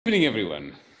Good evening,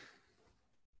 everyone.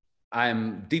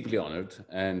 I'm deeply honored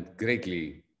and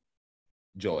greatly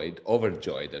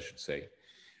overjoyed, I should say,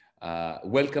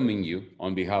 welcoming you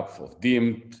on behalf of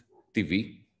DiEM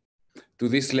TV to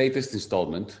this latest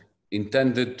installment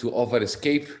intended to offer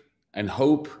escape and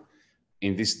hope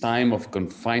in this time of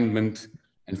confinement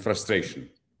and frustration.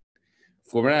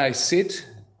 From where I sit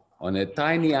on a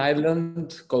tiny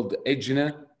island called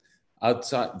Aegina,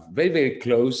 outside, very, very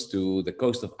close to the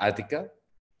coast of Attica,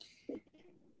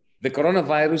 the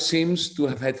coronavirus seems to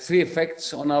have had three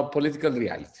effects on our political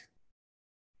reality.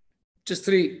 Just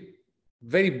three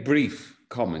very brief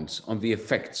comments on the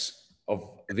effects of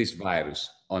this virus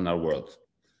on our world.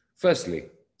 Firstly,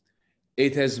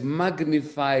 it has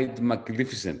magnified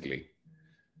magnificently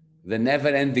the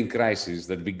never-ending crisis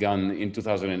that began in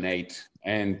 2008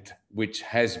 and which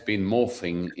has been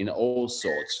morphing in all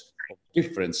sorts of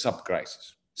different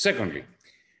sub-crises. Secondly,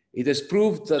 it has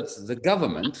proved that the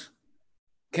government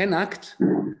can act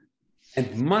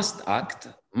and must act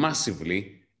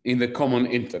massively in the common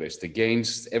interest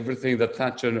against everything that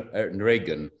Thatcher and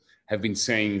Reagan have been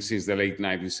saying since the late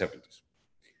 1970s.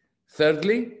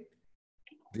 Thirdly,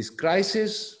 this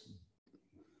crisis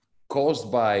caused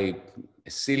by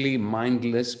a silly,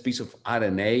 mindless piece of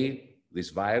RNA,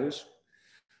 this virus,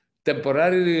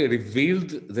 temporarily revealed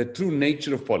the true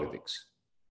nature of politics,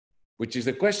 which is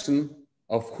the question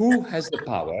of who has the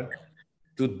power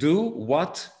to do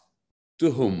what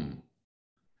to whom.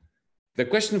 The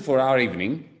question for our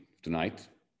evening tonight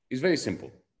is very simple.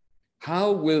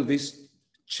 How will this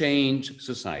change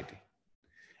society?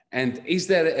 And is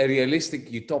there a realistic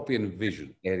utopian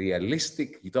vision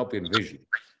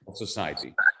of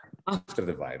society after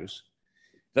the virus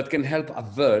that can help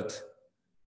avert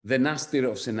the nastier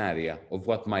of scenario of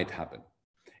what might happen?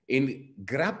 In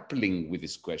grappling with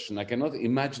this question, I cannot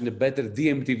imagine a better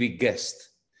DiEM TV guest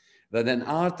than an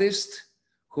artist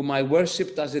whom I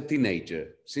worshipped as a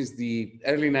teenager since the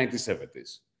early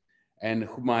 1970s and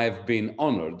whom I have been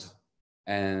honored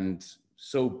and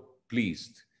so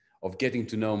pleased of getting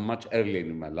to know much earlier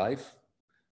in my life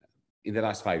in the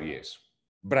last 5 years.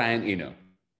 Brian Eno,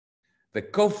 the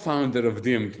co-founder of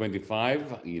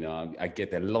DiEM25. I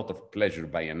get a lot of pleasure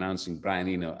by announcing Brian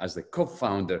Eno as the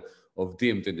co-founder of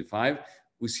DiEM25,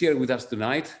 who's here with us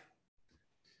tonight.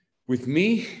 With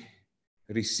me,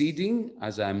 receding,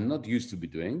 as I'm not used to be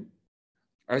doing,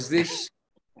 as this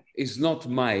is not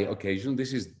my occasion,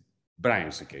 this is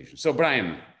Brian's occasion. So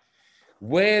Brian,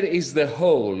 where is the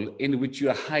hole in which you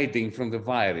are hiding from the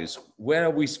virus? Where are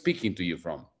we speaking to you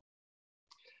from?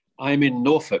 I'm in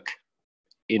Norfolk,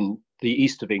 in the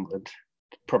east of England,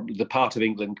 probably the part of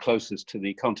England closest to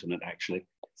the continent, actually,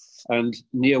 and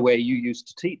near where you used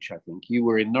to teach, I think. You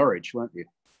were in Norwich, weren't you?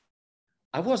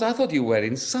 I thought you were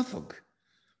in Suffolk.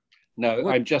 No,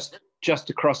 what? I'm just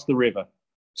across the river.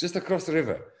 Just across the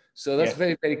river. So that's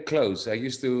very, very close. I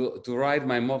used to ride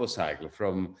my motorcycle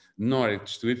from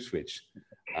Norwich to Ipswich.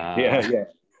 Yeah.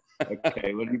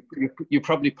 Okay, well, you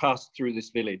probably passed through this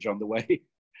village on the way.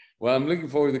 Well, I'm looking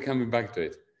forward to coming back to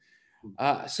it.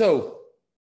 So,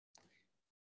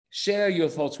 share your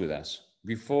thoughts with us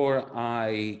before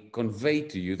I convey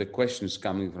to you the questions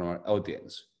coming from our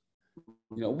audience.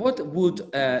 What would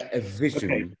a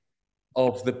vision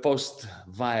of the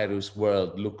post-virus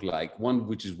world look like, one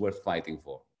which is worth fighting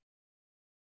for?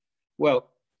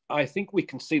 Well, I think we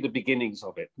can see the beginnings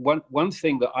of it. One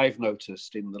thing that I've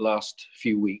noticed in the last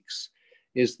few weeks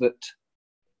is that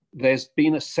there's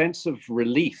been a sense of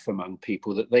relief among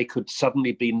people that they could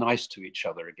suddenly be nice to each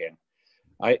other again.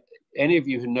 Any of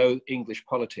you who know English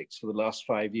politics for the last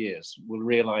 5 years will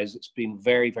realize it's been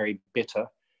very, very bitter,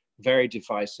 very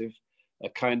divisive, a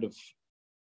kind of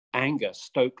anger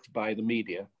stoked by the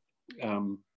media,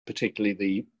 particularly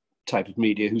the type of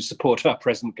media who support our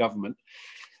present government.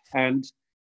 And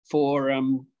for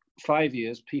 5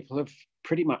 years, people have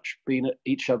pretty much been at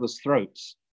each other's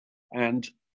throats. And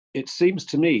it seems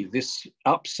to me this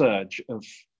upsurge of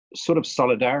sort of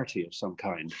solidarity of some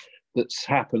kind that's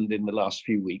happened in the last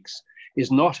few weeks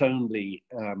is not only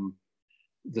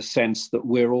the sense that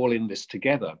we're all in this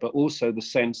together, but also the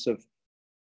sense of,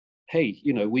 hey,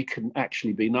 we can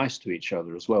actually be nice to each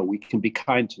other as well. We can be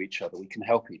kind to each other. We can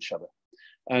help each other.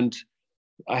 And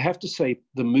I have to say,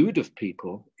 the mood of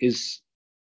people is,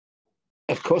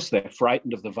 of course, they're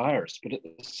frightened of the virus, but at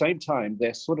the same time,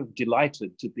 they're sort of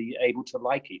delighted to be able to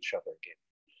like each other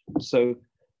again. So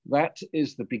that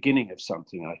is the beginning of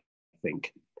something, I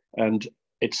think. And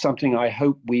it's something I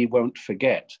hope we won't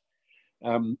forget.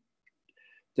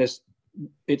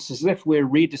 It's as if we're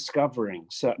rediscovering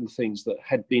certain things that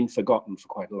had been forgotten for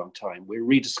quite a long time. We're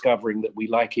rediscovering that we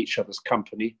like each other's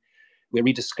company. We're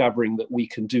rediscovering that we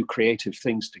can do creative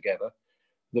things together,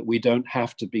 that we don't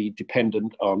have to be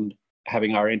dependent on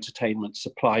having our entertainment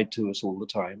supplied to us all the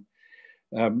time.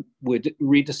 We're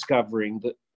rediscovering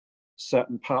that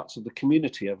certain parts of the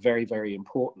community are very, very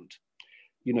important.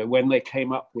 You know, when they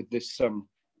came up with this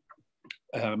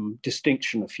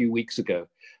distinction a few weeks ago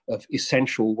of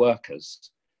essential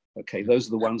workers, okay, those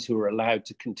are the ones who are allowed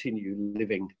to continue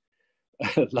living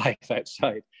life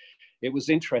outside. It was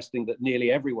interesting that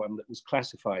nearly everyone that was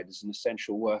classified as an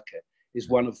essential worker is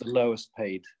one of the lowest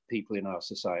paid people in our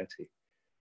society.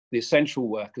 The essential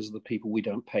workers are the people we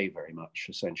don't pay very much,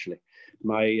 essentially.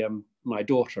 My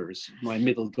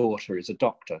middle daughter is a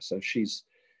doctor, so she's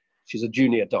a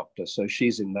junior doctor, so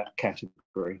she's in that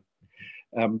category.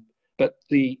 But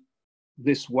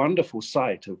this wonderful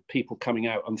sight of people coming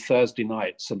out on Thursday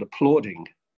nights and applauding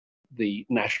the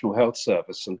National Health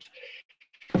Service and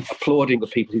applauding the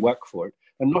people who work for it,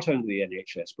 and not only the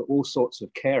NHS, but all sorts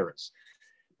of carers.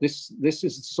 This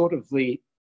is sort of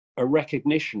a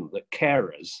recognition that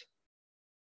carers,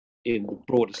 in the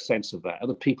broadest sense of that, are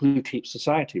the people who keep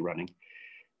society running.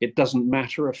 It doesn't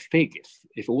matter a fig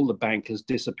if all the bankers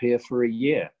disappear for a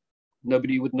year.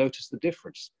 Nobody would notice the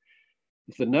difference.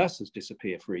 If the nurses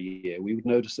disappear for a year, we would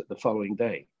notice it the following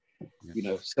day. Yes. You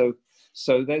know,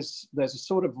 so there's a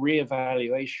sort of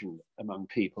reevaluation among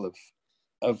people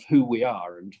of who we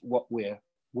are and what we're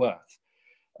worth.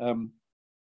 And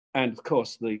of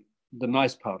course, the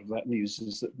nice part of that news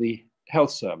is that the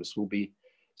health service will be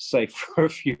safe for a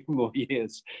few more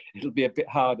years. It'll be a bit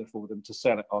harder for them to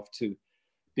sell it off to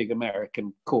big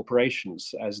American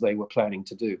corporations as they were planning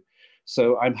to do.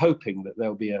 So I'm hoping that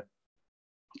there'll be a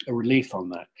relief on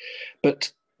that.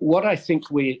 But what I think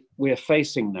we're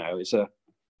facing now is a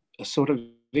sort of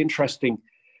interesting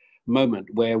moment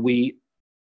where we,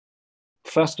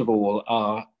 first of all,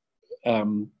 are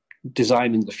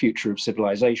designing the future of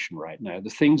civilization right now. The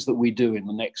things that we do in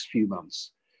the next few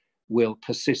months will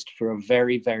persist for a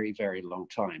very, very, very long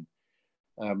time.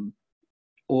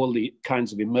 All the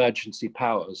kinds of emergency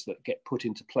powers that get put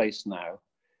into place now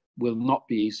will not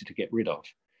be easy to get rid of.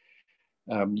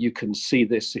 You can see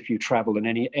this if you travel in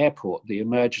any airport, the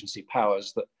emergency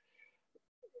powers, that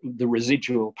the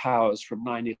residual powers from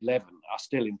 9/11 are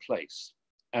still in place,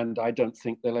 and I don't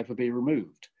think they'll ever be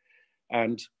removed.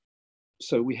 And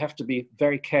so we have to be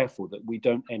very careful that we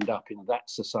don't end up in that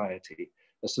society,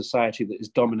 a society that is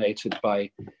dominated by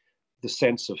the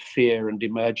sense of fear and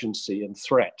emergency and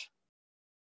threat.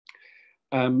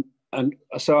 And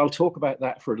so I'll talk about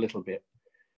that for a little bit.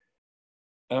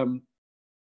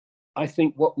 I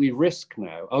think what we risk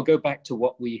now, I'll go back to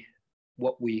what we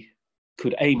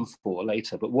could aim for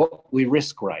later, but what we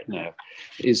risk right now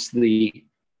is the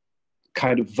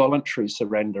kind of voluntary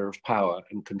surrender of power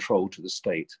and control to the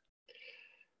state.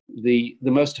 The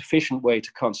most efficient way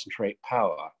to concentrate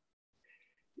power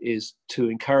is to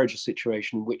encourage a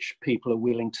situation in which people are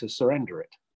willing to surrender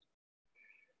it.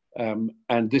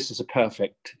 And this is a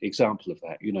perfect example of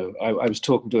that. You know, I was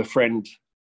talking to a friend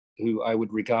who I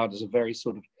would regard as a very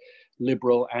sort of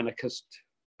liberal anarchist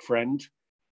friend,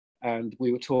 and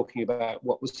we were talking about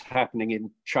what was happening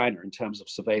in China in terms of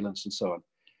surveillance and so on.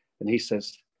 And he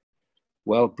says,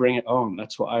 well, bring it on.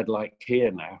 That's what I'd like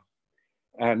here now.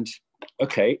 And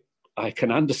okay, I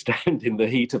can understand in the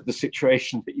heat of the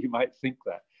situation that you might think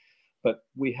that, but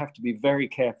we have to be very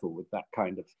careful with that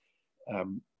kind of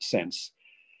sense,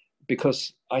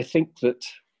 because I think that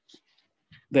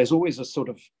there's always a sort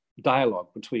of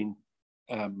dialogue between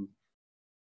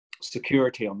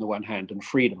security on the one hand and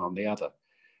freedom on the other.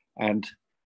 And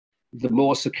the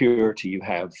more security you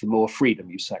have, the more freedom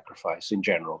you sacrifice in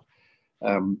general.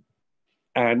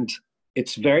 And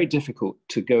it's very difficult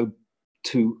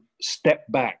to step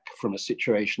back from a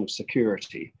situation of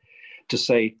security to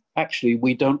say, actually,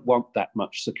 we don't want that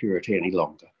much security any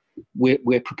longer.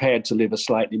 We're prepared to live a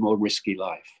slightly more risky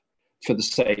life for the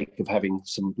sake of having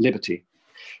some liberty.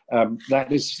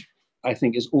 That is, I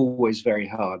think, is always very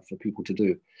hard for people to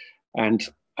do. And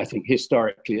I think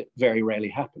historically it very rarely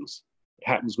happens. It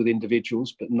happens with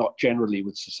individuals, but not generally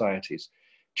with societies.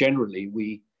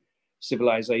 Generally,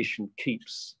 civilization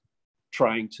keeps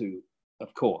trying to,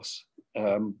 of course,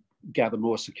 gather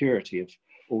more security of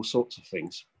all sorts of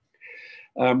things.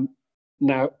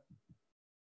 Now,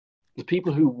 the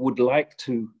people who would like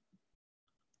to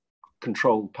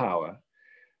control power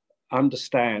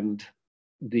understand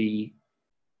the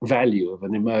value of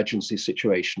an emergency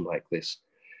situation like this.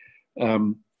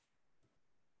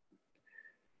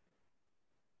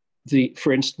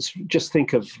 For instance, just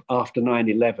think of after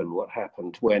 9/11, what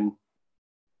happened when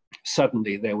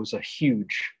suddenly there was a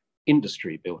huge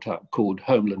industry built up called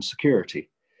Homeland Security.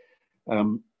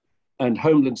 And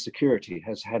Homeland Security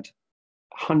has had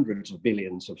hundreds of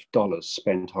billions of dollars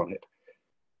spent on it.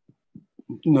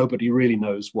 Nobody really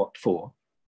knows what for,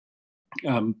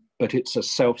 but it's a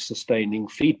self-sustaining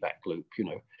feedback loop, you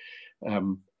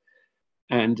know.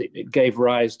 And it gave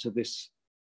rise to this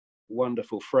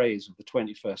wonderful phrase of the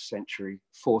 21st century,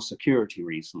 for security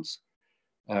reasons.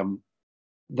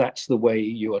 That's the way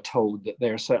you are told that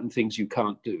there are certain things you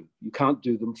can't do. You can't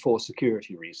do them for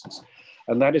security reasons.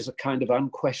 And that is a kind of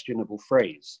unquestionable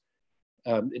phrase.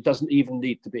 It doesn't even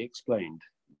need to be explained.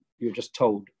 You're just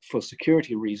told, for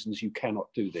security reasons, you cannot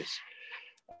do this.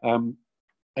 And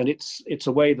it's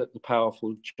a way that the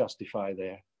powerful justify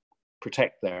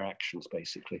protect their actions,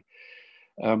 basically.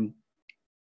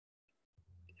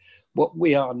 What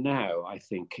we are now, I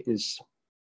think, is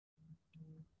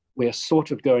we're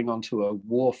sort of going onto a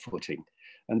war footing.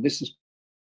 And this is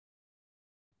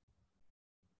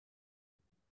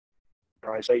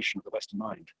of the Western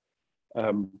mind,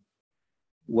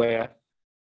 where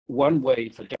one way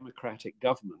for democratic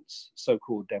governments,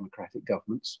 so-called democratic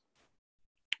governments,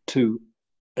 to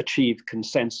achieve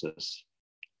consensus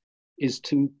is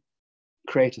to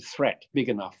create a threat big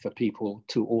enough for people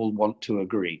to all want to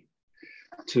agree,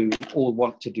 to all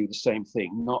want to do the same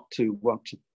thing, not to want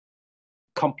to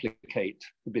complicate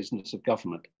the business of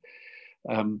government.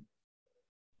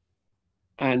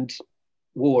 And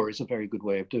war is a very good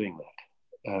way of doing that.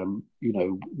 You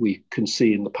know, we can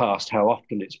see in the past how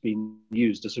often it's been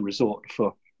used as a resort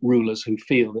for rulers who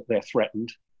feel that they're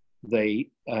threatened. They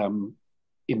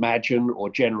imagine or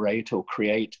generate or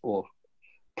create or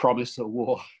promise a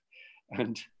war,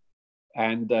 and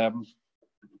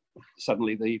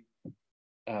suddenly the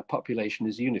population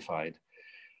is unified,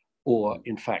 or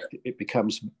in fact it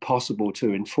becomes possible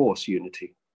to enforce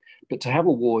unity. But to have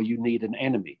a war, you need an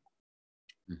enemy.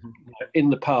 Mm-hmm. In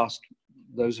the past,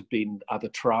 those have been other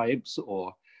tribes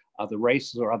or other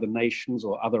races or other nations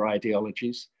or other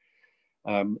ideologies.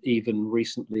 Even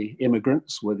recently,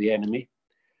 immigrants were the enemy.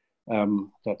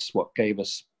 That's what gave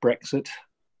us Brexit.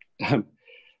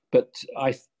 But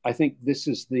I think this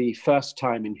is the first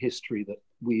time in history that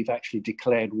we've actually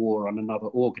declared war on another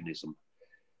organism.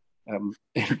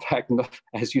 In fact, not,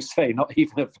 as you say, not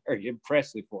even a very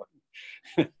impressive one.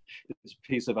 It's a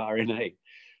piece of RNA.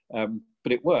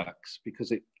 But it works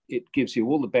because it gives you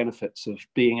all the benefits of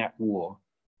being at war.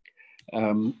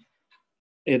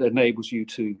 It enables you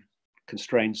to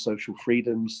constrain social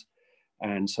freedoms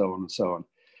and so on and so on.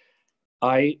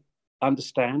 I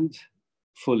understand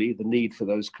fully the need for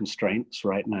those constraints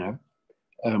right now.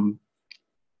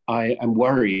 I am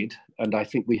worried, and I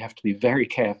think we have to be very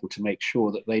careful to make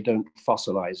sure that they don't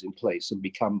fossilize in place and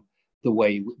become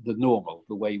the normal,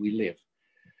 the way we live.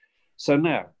 So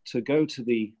now, to go to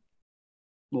the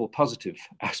more positive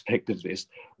aspect of this,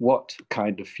 what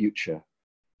kind of future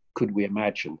could we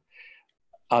imagine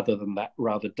other than that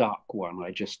rather dark one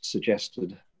I just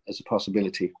suggested as a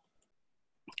possibility?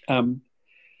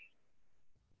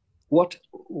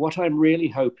 What I'm really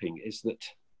hoping is that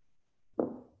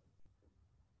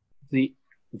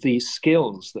the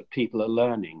skills that people are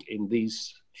learning in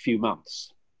these few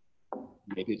months,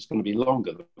 maybe it's going to be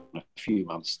longer than a few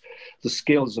months, the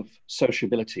skills of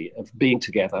sociability, of being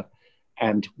together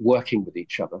and working with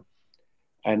each other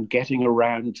and getting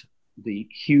around the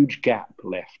huge gap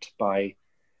left by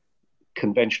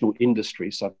conventional industry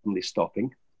suddenly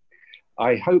stopping.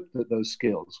 I hope that those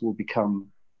skills will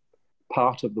become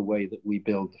part of the way that we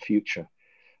build the future.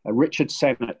 Richard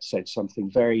Sennett said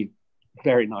something very,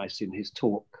 very nice in his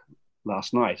talk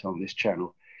last night on this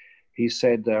channel. He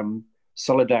said,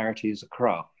 solidarity is a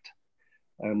craft.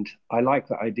 And I like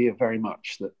the idea very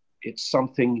much that it's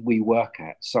something we work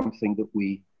at, something that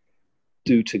we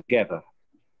do together,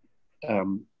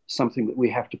 something that we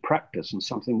have to practice and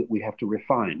something that we have to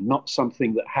refine, not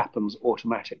something that happens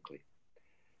automatically.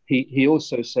 He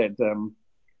also said,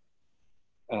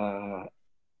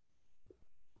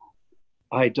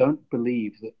 I don't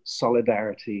believe that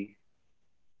solidarity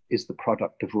is the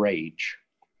product of rage.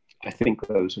 I think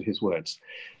those are his words.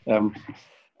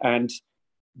 And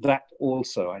that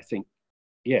also, I think,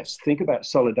 yes, think about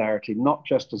solidarity, not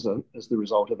just as the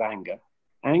result of anger.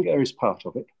 Anger is part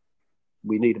of it.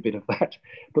 We need a bit of that,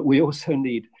 but we also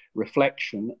need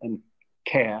reflection and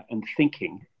care and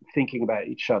thinking about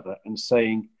each other and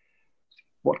saying,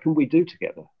 what can we do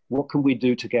together? What can we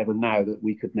do together now that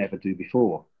we could never do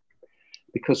before?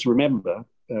 Because remember,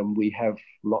 we have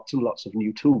lots and lots of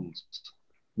new tools.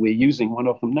 We're using one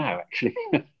of them now, actually.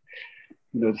 You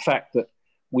know, the fact that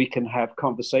we can have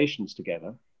conversations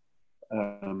together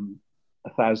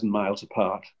 1,000 miles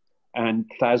apart, and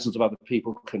thousands of other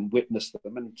people can witness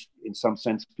them and in some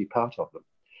sense be part of them.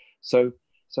 So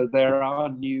So there are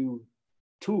new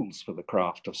tools for the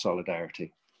craft of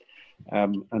solidarity,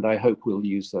 and I hope we'll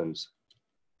use those.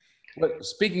 Well,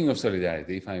 speaking of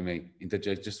solidarity, if I may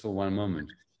interject just for one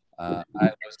moment, I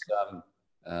was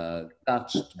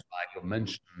touched by your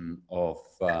mention of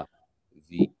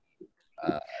the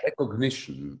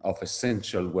recognition of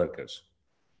essential workers.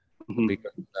 Mm-hmm.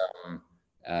 Because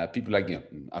people like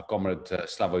our comrade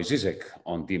Slavoj Zizek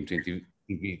on DiEM25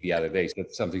 TV the other day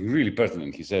said something really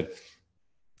pertinent. He said,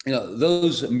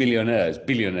 those millionaires,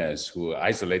 billionaires who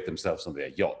isolate themselves on their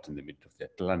yacht in the middle of the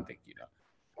Atlantic,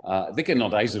 they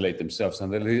cannot isolate themselves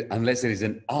unless there is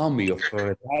an army of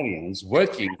proletarians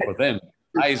working for them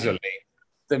to isolate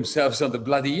themselves on the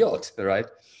bloody yacht, right?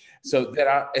 So there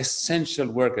are essential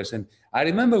workers. And I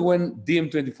remember when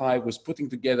DiEM25 was putting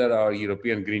together our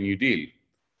European Green New Deal,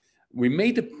 we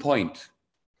made a point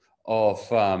of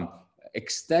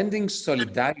extending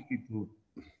solidarity to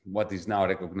what is now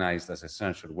recognized as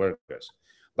essential workers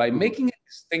by making a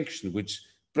distinction which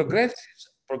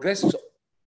progressives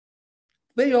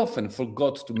very often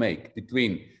forgot to make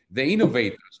between the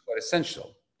innovators who are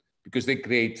essential because they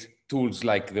create tools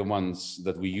like the ones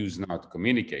that we use now to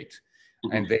communicate.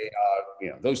 And they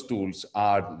are, those tools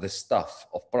are the stuff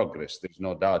of progress. There's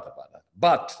no doubt about that.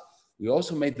 But we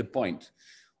also made the point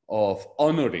of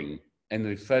honoring and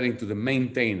referring to the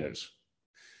maintainers,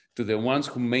 to the ones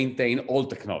who maintain all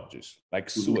technologies, like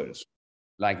sewers,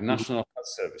 like national health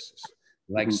services,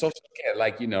 like social care,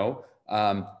 like,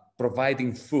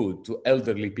 providing food to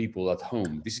elderly people at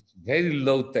home. This is very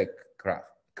low-tech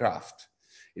craft.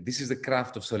 This is the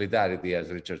craft of solidarity,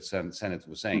 as Richard Sennett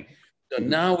was saying. So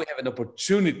now we have an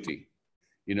opportunity,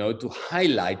 to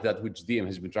highlight that which DiEM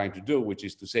has been trying to do, which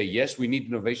is to say, yes, we need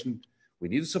innovation. We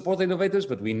need to support the innovators,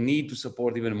 but we need to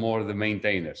support even more the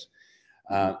maintainers.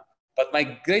 But my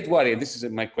great worry, and this is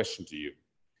my question to you,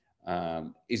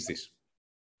 is this.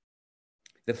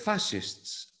 The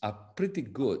fascists are pretty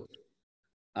good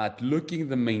at looking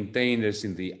the maintainers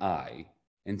in the eye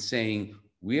and saying,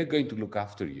 we are going to look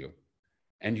after you,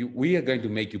 and we are going to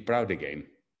make you proud again.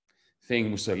 Think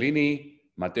Mussolini,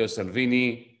 Matteo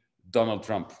Salvini, Donald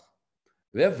Trump.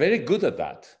 They're very good at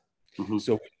that.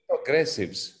 So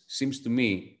progressives seems to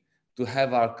me to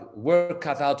have our work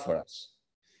cut out for us,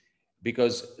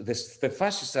 because the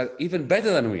fascists are even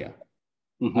better than we are.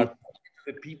 Are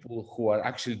the people who are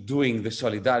actually doing the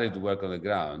solidarity work on the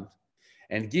ground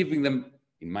and giving them,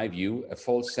 in my view, a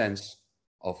false sense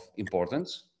of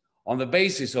importance on the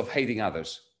basis of hating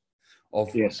others,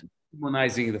 of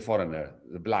demonizing the foreigner,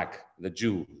 the black, the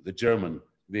Jew, the German,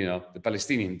 the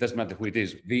Palestinian, doesn't matter who it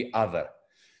is, the other.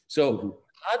 So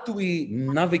how do we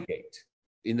navigate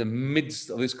in the midst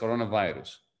of this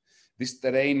coronavirus, this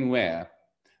terrain where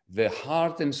the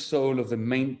heart and soul of the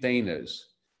maintainers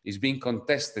is being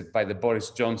contested by the Boris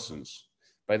Johnsons,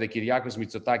 by the Kyriakos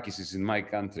Mitsotakis in my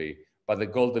country, by the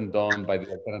Golden Dawn, by the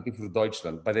Alternative für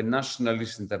Deutschland, by the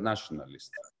nationalist internationalists?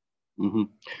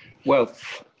 Well,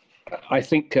 I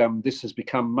think this has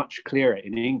become much clearer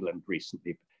in England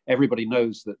recently. Everybody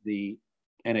knows that the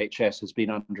NHS has been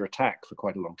under attack for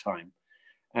quite a long time.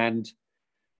 And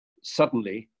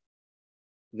suddenly,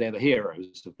 they're the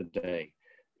heroes of the day,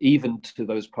 even to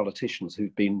those politicians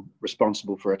who've been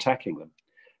responsible for attacking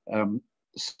them.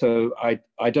 So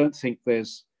I don't think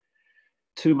there's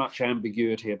too much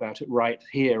ambiguity about it right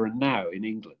here and now in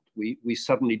England. We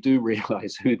suddenly do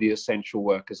realize who the essential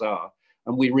workers are,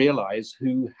 and we realize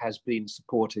who has been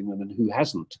supporting them and who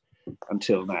hasn't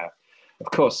until now.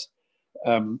 Of course,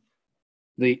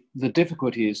 the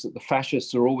difficulty is that the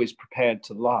fascists are always prepared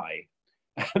to lie,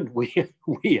 and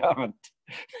we aren't.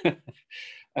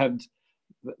 And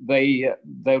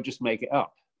they'll just make it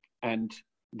up, and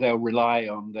they'll rely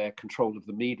on their control of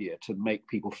the media to make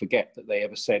people forget that they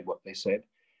ever said what they said.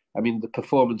 I mean, the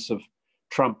performance of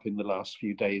Trump in the last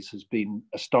few days has been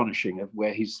astonishing, of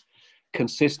where he's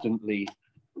consistently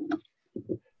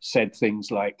said things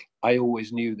like, I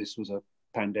always knew this was a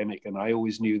pandemic, and I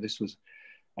always knew this was,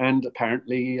 and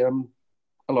apparently a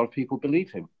lot of people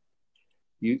believe him.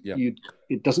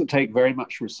 It doesn't take very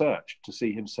much research to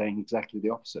see him saying exactly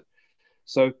the opposite.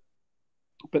 So,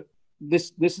 but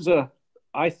this is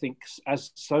I think,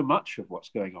 as so much of what's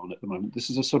going on at the moment, this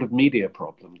is a sort of media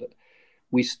problem that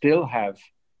we still have,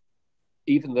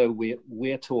 even though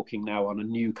we're talking now on a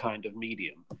new kind of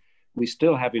medium, we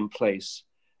still have in place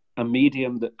a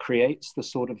medium that creates the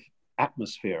sort of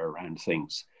atmosphere around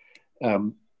things.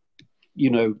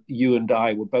 You and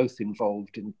I were both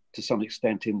involved to some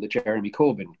extent in the Jeremy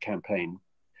Corbyn campaign.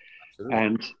 Absolutely.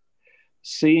 And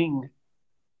seeing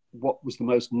what was the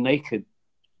most naked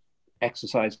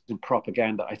exercise in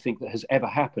propaganda I think that has ever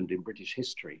happened in British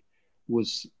history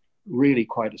was really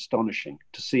quite astonishing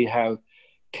to see how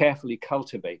carefully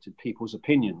cultivated people's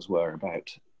opinions were about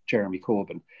Jeremy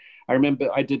Corbyn. I remember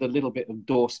I did a little bit of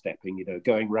doorstepping, you know,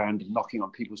 going around and knocking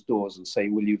on people's doors and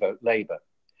saying, will you vote Labour?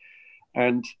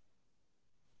 And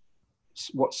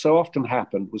what so often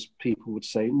happened was people would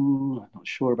say, I'm not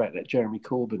sure about that Jeremy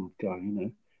Corbyn guy, you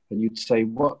know. And you'd say,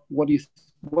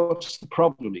 what's the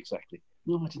problem exactly?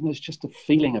 No, I don't know, it's just a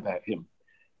feeling about him.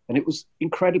 And it was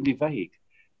incredibly vague.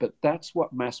 But that's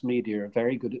what mass media are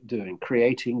very good at doing,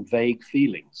 creating vague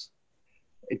feelings.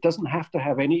 It doesn't have to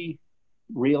have any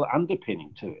real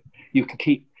underpinning to it. You can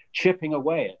keep chipping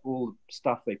away at all the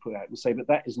stuff they put out and say, but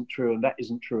that isn't true, and that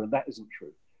isn't true, and that isn't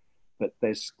true. But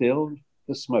there's still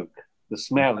the smoke. The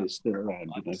smell is still around,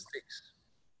 Mud you know. Sticks.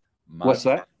 What's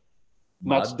that?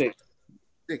 Mud sticks.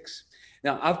 Sticks.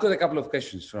 Now, I've got a couple of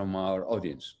questions from our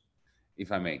audience,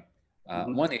 if I may.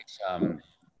 One is, I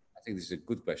think this is a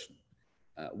good question.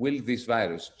 Will this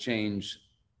virus change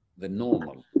the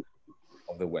normal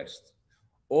of the West?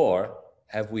 Or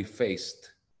have we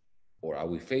faced, or are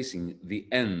we facing the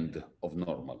end of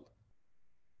normal?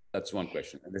 That's one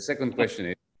question. And the second question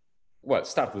is, well,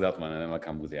 start with that one and then I'll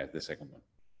come with the second one.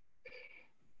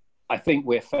 I think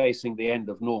we're facing the end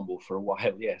of normal for a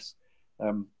while, yes.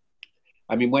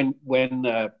 I mean,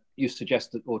 when you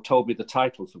suggested or told me the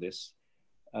title for this,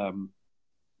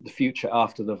 The Future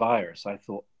After the Virus, I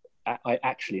thought, I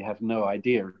actually have no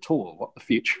idea at all what the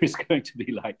future is going to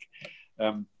be like.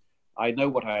 I know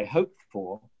what I hope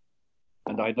for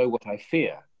and I know what I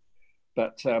fear,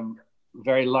 but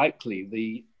very likely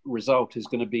the result is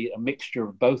going to be a mixture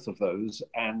of both of those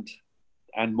and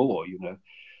more, you know.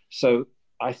 So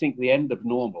I think the end of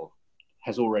normal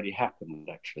has already happened,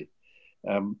 actually.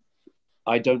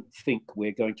 I don't think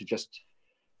we're going to just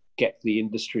get the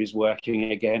industries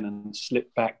working again and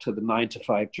slip back to the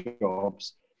 9-to-5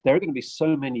 jobs. There are going to be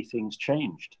so many things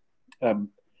changed.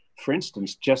 For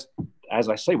instance, just as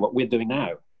I say, what we're doing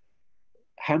now,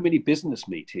 how many business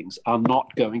meetings are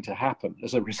not going to happen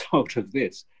as a result of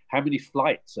this? How many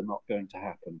flights are not going to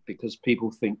happen because people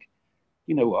think,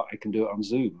 you know what, I can do it on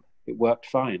Zoom. It worked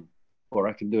fine. Or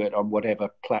I can do it on whatever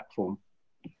platform.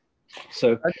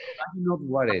 So I'm not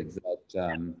worried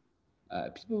that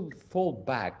people fall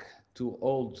back to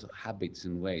old habits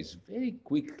and ways very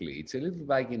quickly. It's a little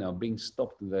like, you know, being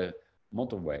stopped in the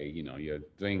motorway. You know, you're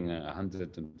doing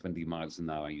 120 miles an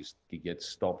hour, you get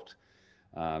stopped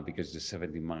because the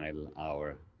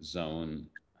 70-mile-hour zone,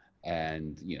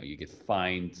 and you know, you get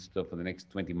fined. So for the next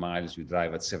 20 miles, you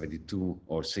drive at 72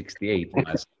 or 68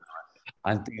 miles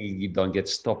until you don't get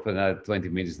stopped for another 20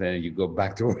 minutes, then you go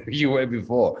back to where you were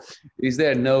before. Is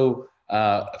there no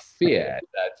fear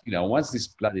that, you know, once this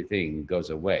bloody thing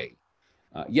goes away,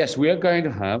 yes, we are going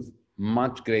to have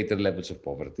much greater levels of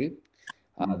poverty.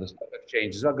 The stock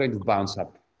exchanges are going to bounce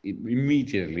up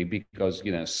immediately because,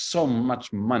 you know, so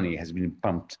much money has been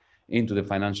pumped into the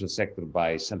financial sector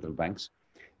by central banks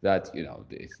that, you know,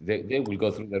 they will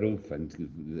go through the roof, and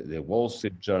the Wall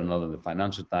Street Journal and the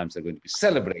Financial Times are going to be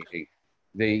celebrating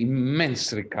the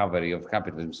immense recovery of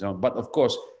capitalism. But of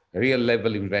course, real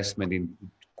level investment in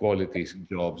quality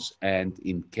jobs and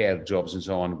in care jobs and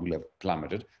so on will have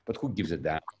plummeted. But who gives a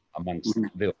damn amongst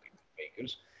the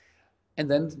makers? And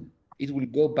then it will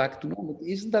go back to normal.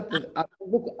 Isn't that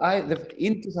look?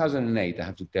 In 2008, I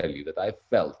have to tell you that I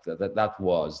felt that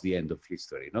was the end of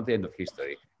history. Not the end of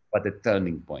history, but a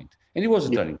turning point. And it was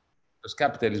a turning point because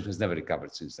capitalism has never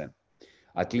recovered since then.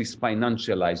 At least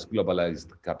financialized,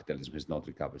 globalized capitalism has not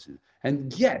recovered since.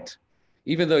 And yet,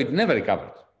 even though it never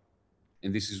recovered,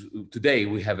 and this is today,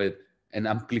 we have an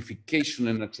amplification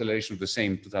and acceleration of the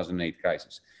same 2008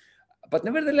 crisis. But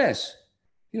nevertheless,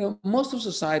 you know, most of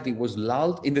society was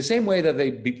lulled in the same way that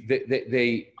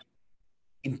they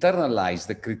internalized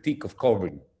the critique of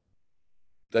Corbyn.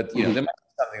 That, you know, there might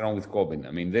be something wrong with Corbyn.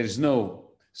 I mean, there is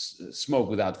no smoke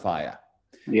without fire.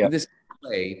 Yeah. In the same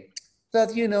way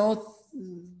that, you know,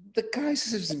 the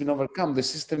crisis has been overcome, the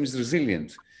system is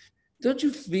resilient. Don't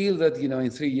you feel that, you know, in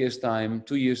 3 years' time,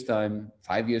 2 years' time,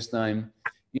 5 years' time,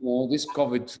 you know, this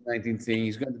COVID-19 thing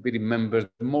is going to be remembered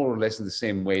more or less in the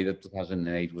same way that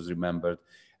 2008 was remembered.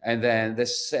 And then the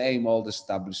same old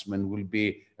establishment will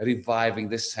be reviving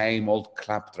the same old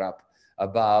claptrap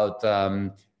about,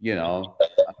 you know,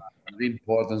 the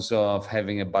importance of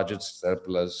having a budget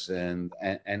surplus and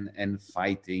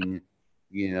fighting,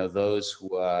 you know, those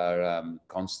who are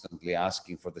constantly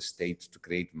asking for the state to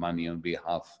create money on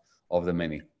behalf of the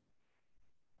many.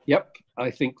 Yep,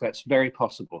 I think that's very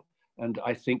possible. And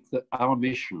I think that our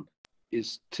mission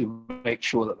is to make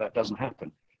sure that that doesn't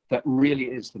happen. That really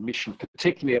is the mission,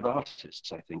 particularly of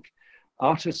artists, I think.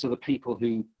 Artists are the people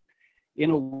who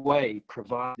in a way,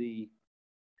 provide the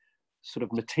sort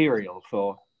of material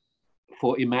for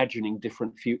imagining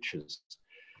different futures.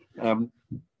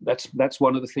 That's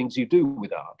one of the things you do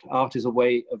with art. Art is a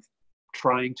way of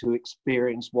trying to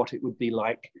experience what it would be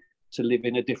like to live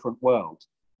in a different world.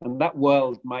 And that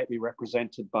world might be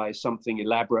represented by something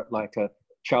elaborate like a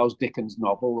Charles Dickens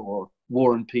novel or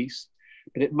War and Peace,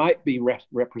 but it might be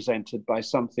represented by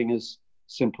something as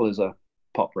simple as a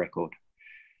pop record.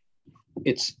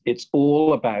 It's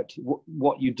all about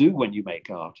what you do when you make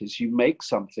art is you make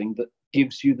something that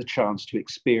gives you the chance to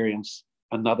experience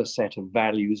another set of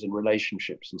values and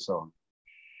relationships and so on.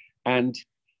 And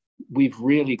we've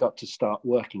really got to start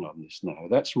working on this now.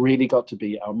 That's really got to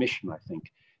be our mission, I think.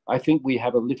 I think we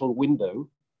have a little window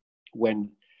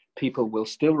when people will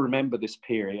still remember this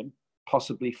period,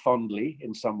 possibly fondly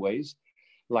in some ways,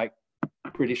 like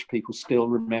British people still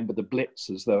remember the Blitz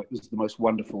as though it was the most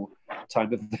wonderful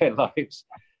time of their lives.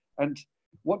 And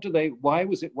why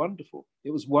was it wonderful?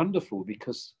 It was wonderful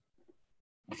because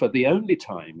for the only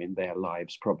time in their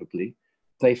lives, probably,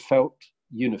 they felt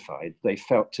unified, they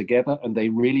felt together, and they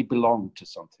really belonged to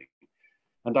something.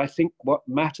 And I think what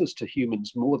matters to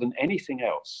humans more than anything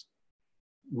else,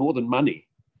 more than money,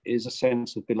 is a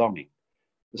sense of belonging,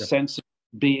 the sense of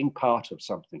being part of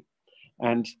something.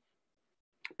 And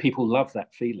people love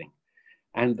that feeling,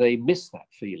 and they miss that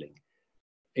feeling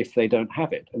if they don't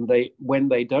have it. And when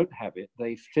they don't have it,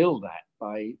 they fill that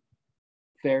by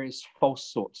various false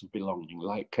sorts of belonging,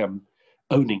 like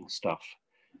owning stuff,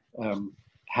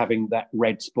 having that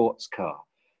red sports car.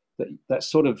 That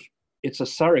sort of, it's a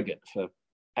surrogate for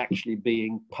actually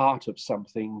being part of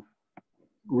something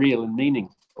real and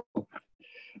meaningful.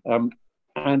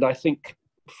 And I think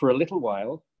for a little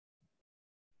while,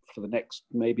 for the next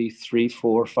maybe 3,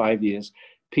 4, 5 years,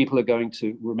 people are going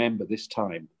to remember this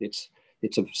time. It's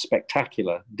a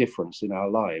spectacular difference in our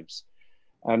lives.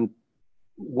 And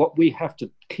what we have to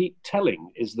keep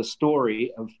telling is the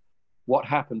story of what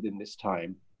happened in this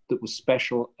time that was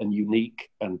special and unique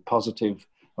and positive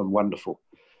and wonderful.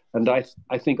 And I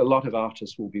think a lot of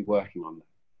artists will be working on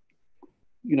that.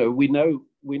 You know, we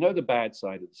know the bad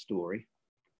side of the story.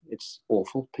 It's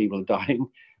awful. People are dying.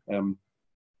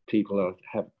 People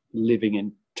are living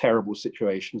in terrible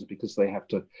situations because they have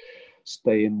to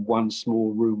stay in one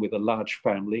small room with a large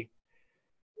family.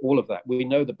 All of that. We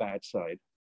know the bad side.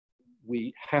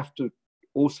 We have to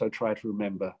also try to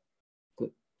remember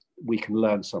that we can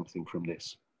learn something from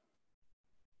this.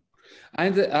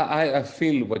 And I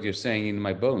feel what you're saying in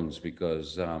my bones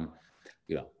because, I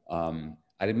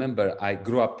remember I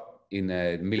grew up in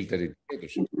a military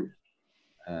dictatorship.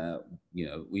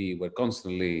 We were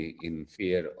constantly in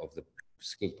fear of the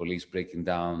secret police breaking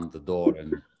down the door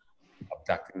and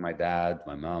abducting my dad,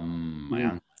 my mom, my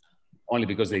uncle, only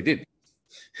because they did.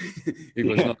 It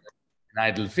was not an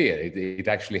idle fear. It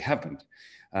actually happened.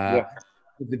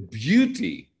 The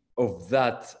beauty of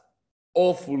that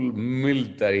awful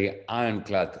military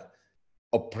ironclad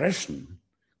oppression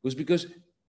was because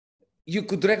you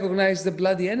could recognize the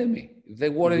bloody enemy. They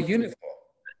wore a uniform,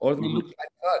 or they looked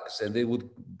like thugs, and they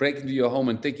would break into your home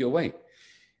and take you away.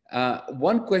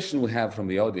 One question we have from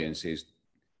the audience is,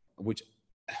 which,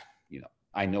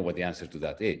 I know what the answer to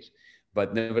that is,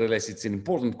 but nevertheless, it's an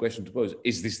important question to pose.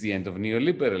 Is this the end of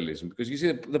neoliberalism? Because you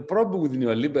see, the problem with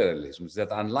neoliberalism is that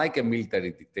unlike a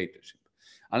military dictatorship,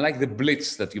 unlike the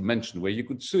Blitz that you mentioned, where you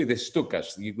could see the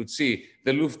Stukas, you could see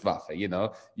the Luftwaffe,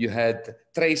 you had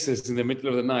tracers in the middle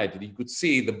of the night, and you could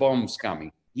see the bombs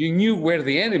coming. You knew where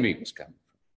the enemy was coming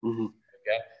from.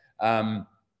 Okay?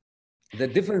 The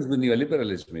difference with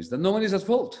neoliberalism is that no one is at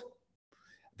fault.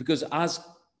 Because as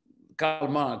Karl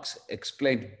Marx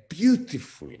explained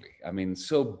beautifully,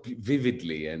 so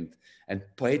vividly and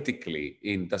poetically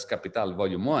in Das Kapital,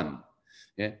 Volume 1,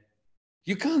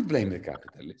 you can't blame the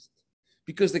capitalist.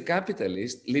 Because the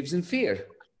capitalist lives in fear.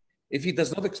 If he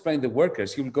does not explain the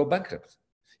workers, he will go bankrupt.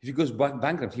 If he goes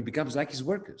bankrupt, he becomes like his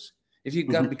workers. If he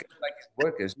becomes like his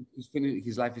workers,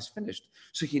 his life is finished.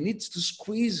 So he needs to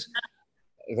squeeze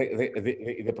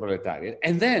the proletariat,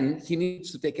 and then he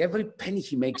needs to take every penny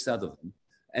he makes out of them.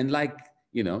 And like,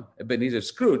 Ebenezer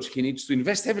Scrooge, he needs to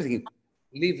invest everything,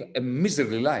 live a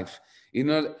miserable life,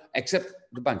 except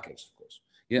the bankers, of course.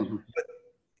 But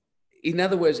in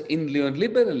other words, in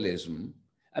neoliberalism,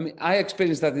 I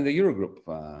experienced that in the Eurogroup,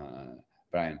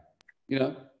 Brian.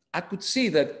 I could see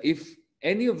that if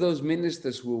any of those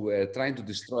ministers who were trying to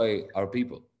destroy our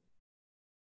people,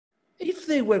 if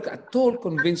they were at all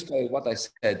convinced by what I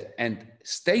said and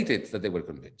stated that they were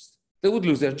convinced, they would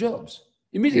lose their jobs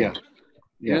immediately.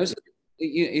 So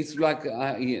it's like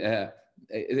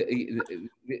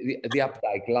the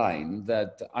Updike line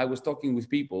that I was talking with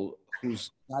people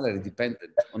whose salary depended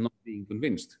on not being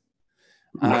convinced.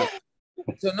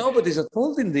 So nobody's at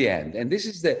fault in the end. And this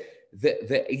is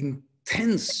the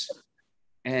intense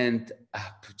and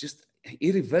just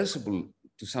irreversible,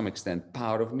 to some extent,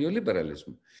 power of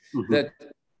neoliberalism, that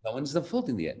no one's at fault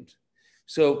in the end.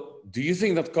 So do you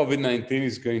think that COVID-19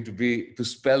 is going to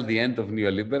spell the end of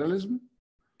neoliberalism?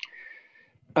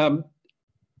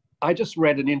 I just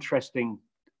read an interesting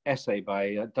essay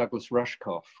by Douglas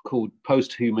Rushkoff called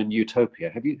Post-Human Utopia.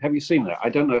 Have you seen that? I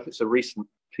don't know if it's a recent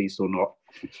piece or not.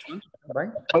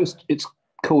 It's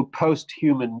called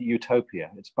Post-Human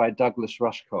Utopia. It's by Douglas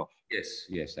Rushkoff.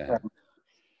 Yes, I have.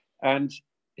 And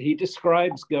he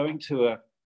describes going to a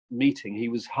meeting. He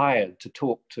was hired to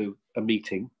talk to a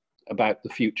meeting about the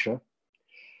future,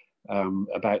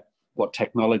 about what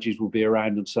technologies will be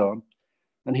around and so on.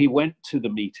 And he went to the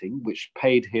meeting, which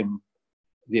paid him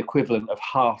the equivalent of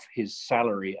half his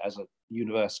salary as a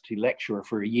university lecturer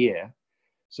for a year.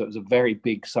 So it was a very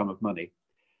big sum of money.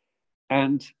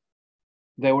 And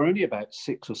there were only about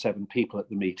 6 or 7 people at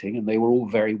the meeting, and they were all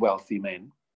very wealthy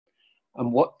men.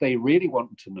 And what they really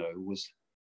wanted to know was,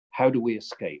 how do we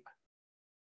escape?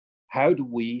 How do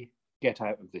we get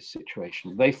out of this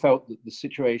situation? They felt that the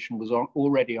situation was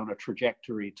already on a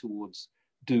trajectory towards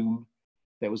doom.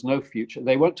 There was no future.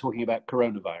 They weren't talking about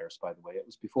coronavirus, by the way. It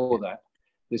was before that.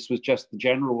 This was just the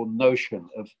general notion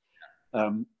of,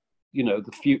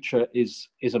 the future is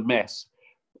a mess.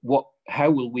 How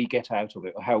will we get out of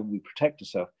it, or how will we protect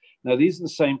ourselves? Now, these are the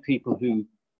same people who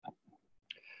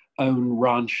own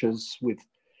ranches with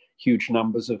huge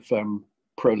numbers of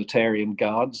proletarian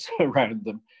guards around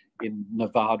them in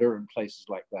Nevada and places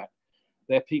like that.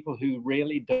 They're people who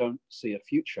really don't see a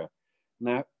future.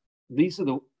 Now, these are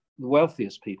the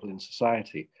wealthiest people in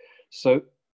society. So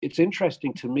it's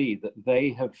interesting to me that they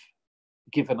have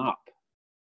given up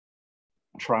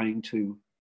trying to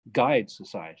guide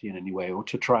society in any way or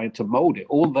to try to mold it.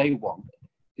 All they want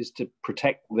is to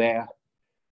protect their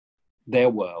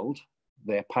world,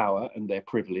 their power and their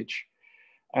privilege.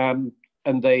 And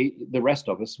the rest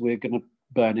of us, we're going to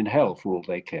burn in hell for all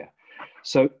they care.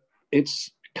 So it's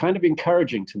kind of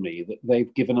encouraging to me that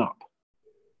they've given up.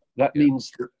 That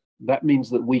means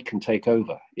that we can take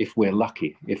over if we're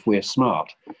lucky, if we're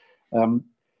smart.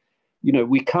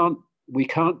 We can't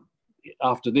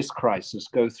after this crisis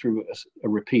go through a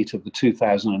repeat of the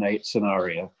 2008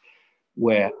 scenario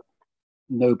where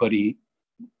nobody,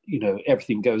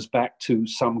 everything goes back to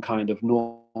some kind of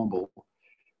normal.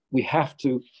 We have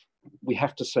to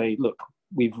say, look,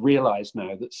 we've realized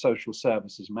now that social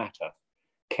services matter.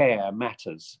 Care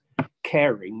matters.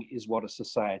 Caring is what a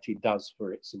society does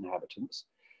for its inhabitants.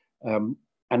 And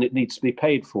it needs to be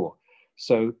paid for.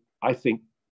 So I think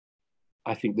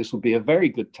this will be a very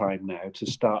good time now to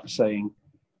start saying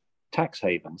tax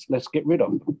havens, let's get rid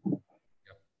of them.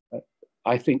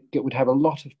 I think it would have a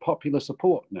lot of popular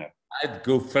support now. I'd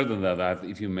go further than that,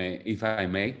 if I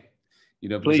may.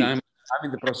 Because Please. I'm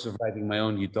in the process of writing my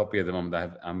own utopia at the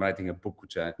moment. I'm writing a book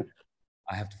which I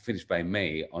have to finish by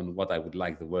May on what I would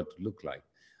like the world to look like.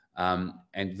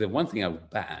 And the one thing I would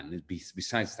ban,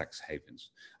 besides tax havens,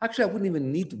 actually, I wouldn't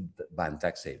even need to ban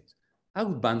tax havens. I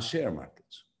would ban share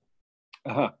markets.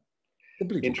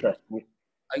 Completely. Interesting.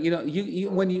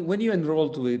 When you enroll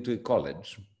to a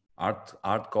college,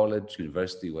 art college,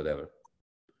 university, whatever,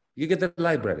 you get a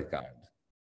library card.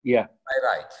 Yeah. By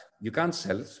right. You can't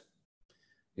sell it.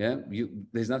 Yeah.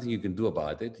 There's nothing you can do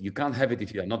about it. You can't have it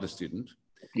if you are not a student.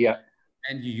 Yeah.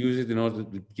 And you use it in order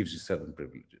to give you certain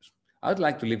privileges. I'd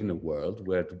like to live in a world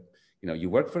where, you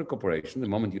work for a corporation. The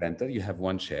moment you enter, you have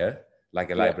one share, like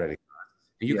a library card.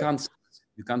 And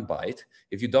you can't buy it.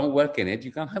 If you don't work in it,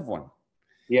 you can't have one.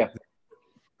 Yeah.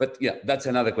 But that's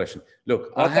another question.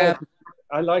 Look,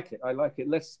 I like it.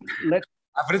 Let's.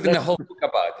 I've written a whole book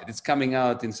about it. It's coming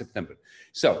out in September.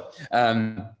 So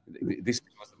this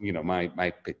was,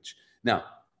 my pitch. Now,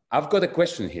 I've got a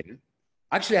question here.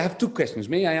 Actually, I have 2 questions.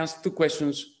 May I ask 2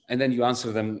 questions and then you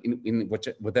answer them in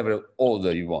whatever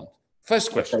order you want?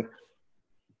 First question. Okay.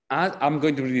 I'm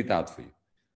going to read it out for you.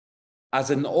 As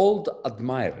an old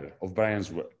admirer of Brian's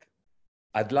work,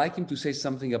 I'd like him to say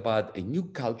something about a new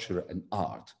culture and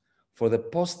art for the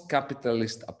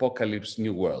post-capitalist apocalypse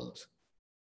new world.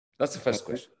 That's the first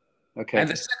question. Okay. And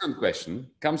the second question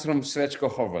comes from Srečko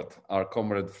Horvat, our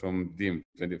comrade from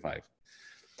DiEM25.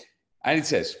 And it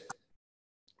says,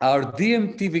 our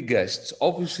DiEM TV guests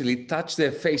obviously touch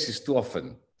their faces too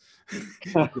often.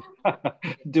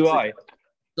 Do I?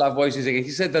 Voices again.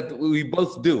 He said that we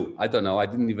both do. I don't know. I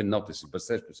didn't even notice it, but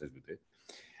Srečko says we did.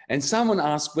 And someone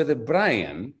asked whether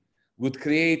Brian would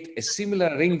create a similar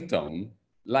ringtone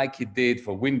like he did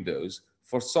for Windows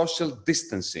for social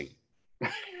distancing.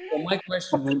 So my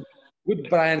question would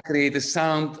Brian create a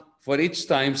sound for each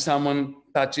time someone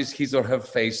touches his or her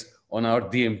face on our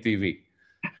DiEM TV?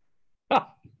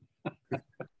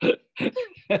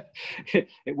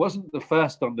 It wasn't the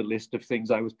first on the list of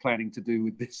things I was planning to do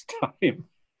with this time,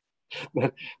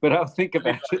 but I'll think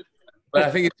about it. But I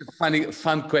think it's a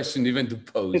fun question even to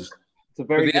pose. It's a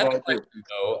very good idea. Question,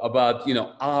 though, about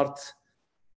art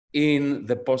in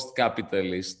the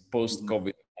post-capitalist,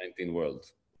 post-COVID-19 world.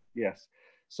 Yes.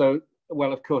 So,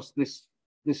 well, of course, this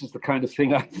is the kind of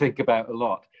thing I think about a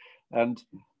lot, and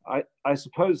I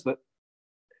suppose that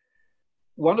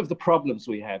one of the problems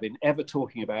we have in ever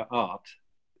talking about art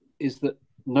is that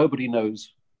nobody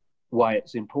knows why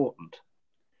it's important.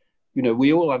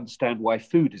 We all understand why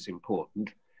food is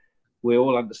important. We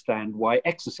all understand why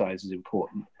exercise is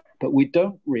important, but we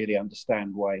don't really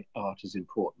understand why art is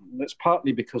important. And that's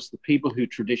partly because the people who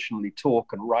traditionally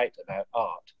talk and write about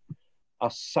art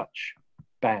are such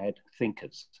bad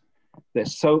thinkers. They're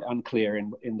so unclear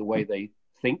in the way they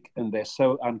think, and they're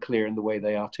so unclear in the way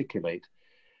they articulate.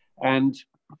 And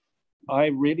I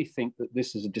really think that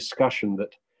this is a discussion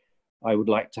that I would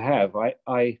like to have.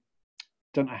 I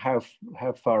don't know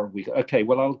how far have we got. Okay,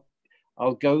 well,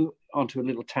 I'll go onto a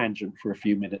little tangent for a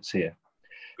few minutes here.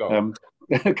 Go.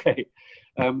 Okay.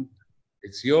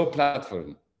 It's your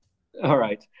platform. All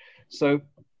right. So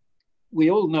we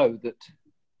all know that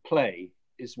play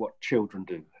is what children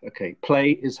do. Okay,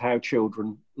 play is how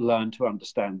children learn to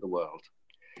understand the world.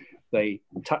 They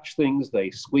touch things,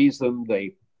 they squeeze them,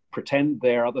 they pretend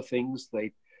they're other things.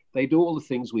 They do all the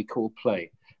things we call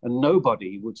play. And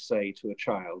nobody would say to a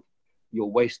child, "You're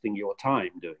wasting your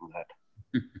time doing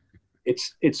that."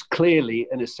 It's clearly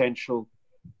an essential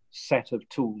set of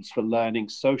tools for learning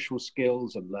social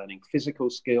skills and learning physical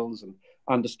skills and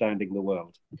understanding the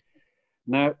world.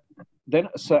 Now, then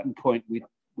at a certain point, we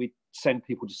send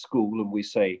people to school and we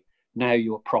say, "Now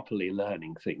you're properly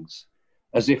learning things,"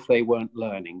 as if they weren't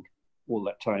learning all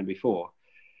that time before.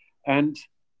 And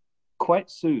quite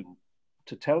soon,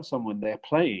 to tell someone they're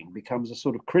playing becomes a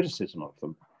sort of criticism of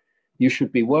them. You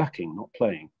should be working, not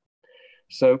playing.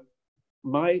 So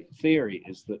my theory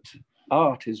is that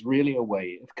art is really a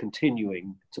way of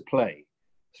continuing to play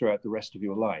throughout the rest of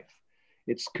your life.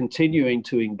 It's continuing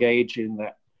to engage in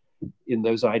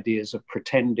those ideas of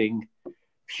pretending,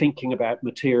 thinking about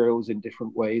materials in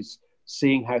different ways,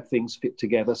 seeing how things fit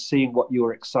together, seeing what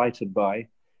you're excited by,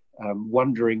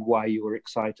 wondering why you were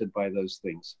excited by those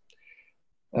things.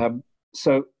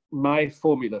 So my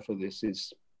formula for this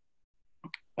is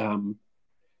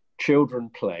children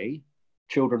play,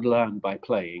 children learn by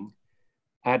playing,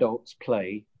 adults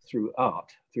play through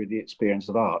art, through the experience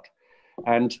of art.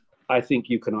 And I think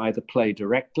you can either play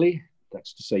directly,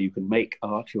 that's to say you can make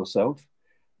art yourself,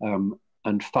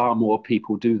 and far more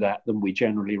people do that than we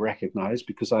generally recognize,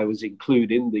 because I was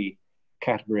included in the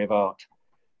category of art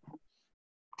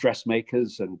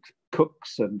dressmakers and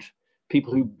cooks and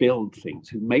people who build things,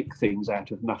 who make things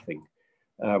out of nothing.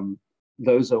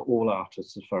 Those are all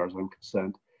artists as far as I'm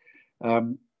concerned.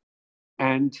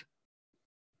 And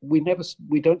we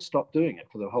don't stop doing it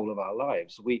for the whole of our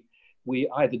lives. We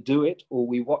either do it or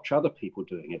we watch other people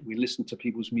doing it. We listen to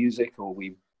people's music or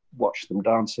we watch them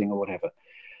dancing or whatever.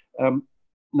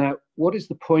 Now, what is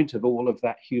the point of all of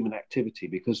that human activity?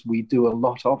 Because we do a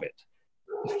lot of it.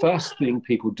 The first thing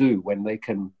people do when they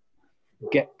can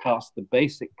get past the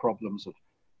basic problems of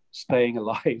staying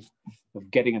alive, of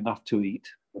getting enough to eat,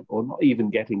 or not even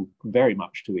getting very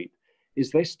much to eat, is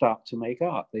they start to make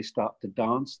art. They start to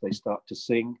dance, they start to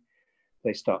sing,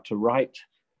 they start to write.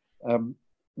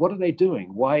 What are they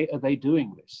doing? Why are they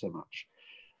doing this so much?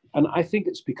 And I think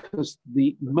it's because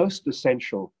the most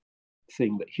essential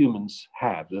thing that humans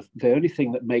have, the only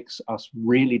thing that makes us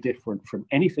really different from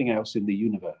anything else in the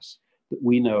universe that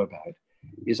we know about,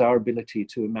 is our ability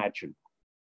to imagine.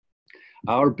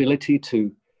 Our ability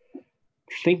to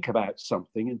think about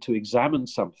something and to examine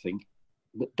something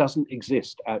that doesn't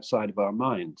exist outside of our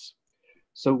minds.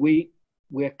 So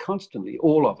we're constantly,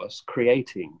 all of us,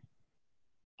 creating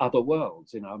other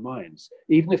worlds in our minds,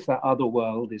 even if that other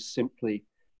world is simply,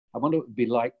 I wonder what it would be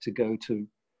like to go to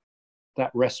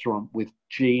that restaurant with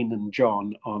Jean and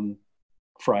John on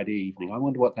Friday evening. I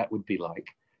wonder what that would be like.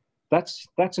 That's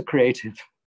a creative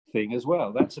thing as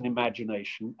well. That's an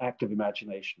imagination, active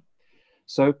imagination.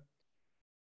 So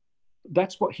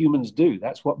that's what humans do.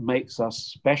 That's what makes us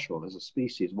special as a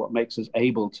species, what makes us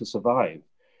able to survive.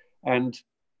 And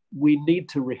we need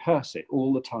to rehearse it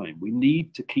all the time. We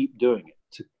need to keep doing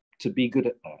it to be good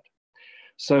at that.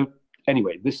 So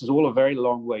anyway, this is all a very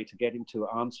long way to get into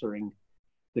answering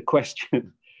the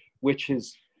question, which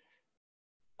is,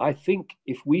 I think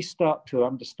if we start to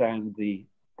understand the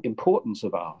importance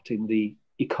of art in the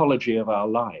ecology of our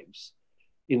lives,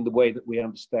 in the way that we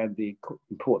understand the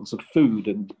importance of food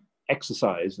and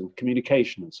exercise and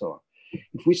communication and so on,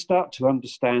 if we start to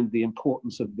understand the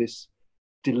importance of this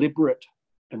deliberate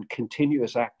and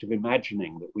continuous act of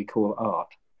imagining that we call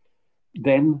art,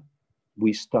 then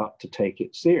we start to take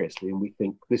it seriously and we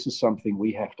think this is something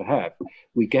we have to have.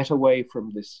 We get away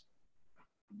from this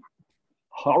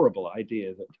horrible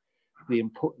idea that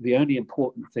the only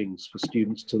important things for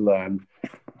students to learn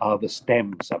are the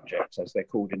STEM subjects, as they're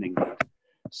called in England: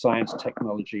 science,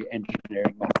 technology,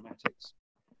 engineering, mathematics.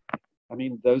 I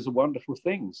mean, those are wonderful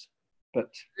things, but...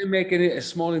 Can I make a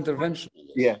small intervention?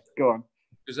 Yeah, go on.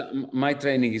 Because my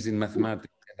training is in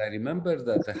mathematics, and I remember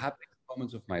that the happiest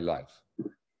moments of my life,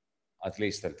 at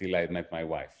least until I met my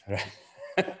wife,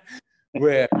 right?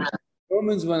 were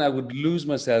moments when I would lose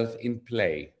myself in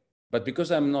play. But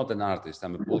because I'm not an artist,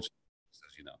 I'm a bullshit artist,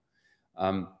 as you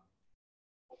know.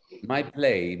 My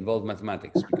play involved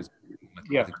mathematics, because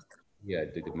I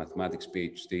did a mathematics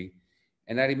PhD.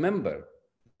 And I remember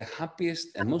the happiest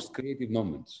and most creative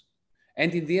moments,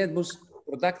 and in the end, most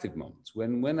productive moments,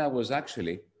 when I was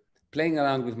actually playing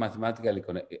around with mathematical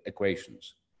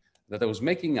equations that I was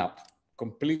making up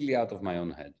completely out of my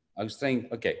own head. I was saying,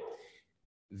 okay,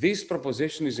 this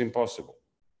proposition is impossible.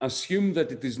 Assume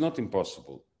that it is not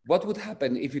impossible. What would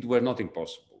happen if it were not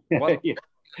impossible? What,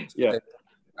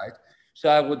 right? So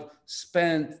I would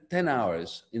spend 10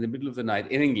 hours in the middle of the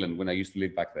night in England, when I used to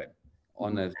live back then,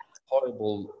 on a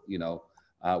horrible,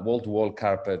 wall-to-wall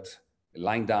carpet,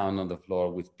 lying down on the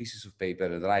floor with pieces of paper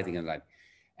and writing and writing.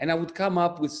 And I would come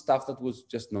up with stuff that was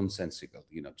just nonsensical,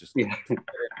 just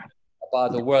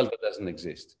about a world that doesn't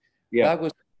exist. That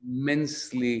was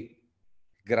immensely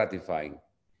gratifying.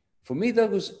 For me, that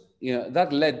was,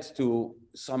 that led to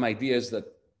some ideas that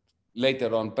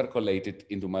later on percolated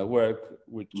into my work,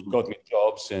 which got me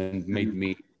jobs and made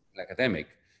me an academic.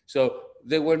 So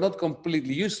they were not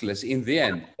completely useless in the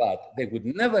end, but they would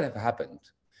never have happened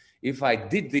if I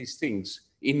did these things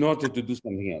in order to do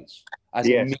something else, as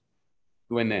a means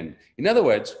to an end. In other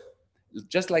words,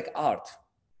 just like art,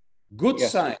 good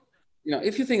science,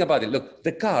 if you think about it, look,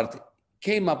 Descartes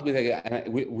came up with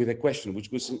a question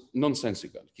which was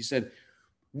nonsensical. He said,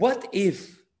 what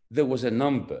if there was a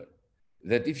number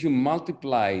that if you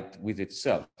multiply it with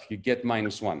itself, you get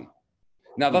 -1?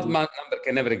 Now that number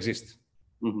can never exist.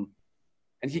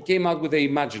 And he came out with the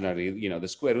imaginary, the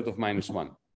square root of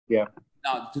 -1. Yeah.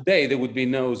 Now, today, there would be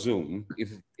no Zoom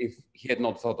if he had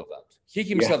not thought of that. He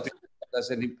himself did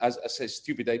that as a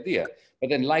stupid idea. But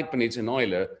then Leibniz and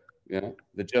Euler,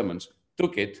 the Germans,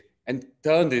 took it and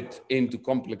turned it into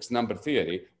complex number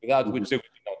theory, without which there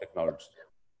would be no technology.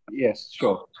 Yes,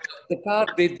 sure.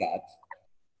 Descartes did that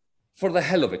for the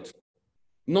hell of it,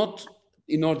 not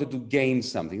in order to gain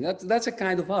something. That's a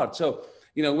kind of art. So,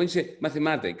 when you say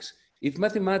mathematics, if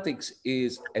mathematics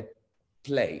is a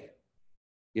play,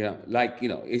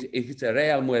 if it's a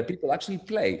realm where people actually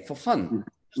play for fun,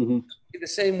 in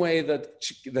the same way that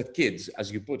kids,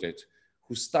 as you put it,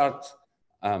 who start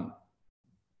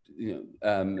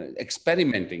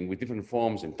experimenting with different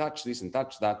forms and touch this and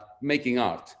touch that, making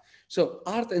art. So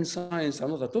art and science are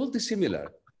not at all dissimilar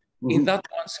in that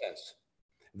one sense,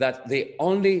 that they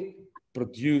only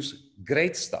produce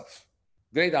great stuff,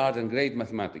 great art and great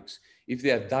mathematics, if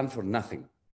they are done for nothing,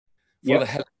 for the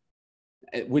hell.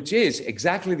 Which is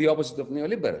exactly the opposite of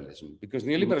neoliberalism, because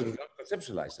neoliberalism does not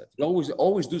conceptualize that. You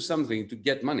always do something to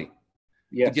get money,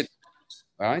 to get,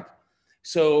 right?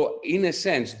 So in a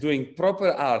sense, doing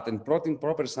proper art and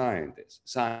proper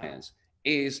science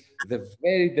is the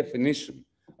very definition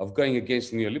of going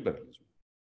against neoliberalism.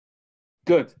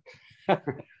 Good.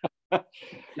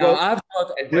 Now, I've got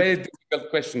a very difficult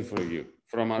question for you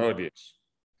from our audience.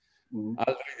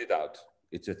 I'll read it out.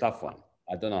 It's a tough one.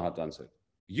 I don't know how to answer it.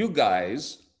 You guys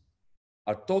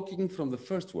are talking from the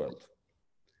first world,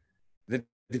 the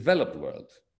developed world.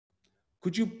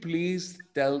 Could you please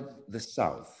tell the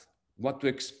South what to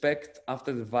expect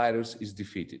after the virus is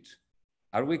defeated?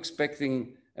 Are we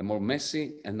expecting a more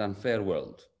messy and unfair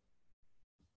world?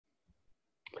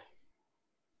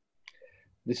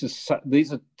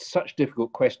 These are such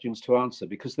difficult questions to answer,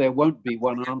 because there won't be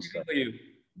one answer.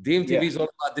 DiEM TV is all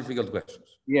about difficult questions.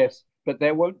 Yes. But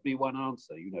there won't be one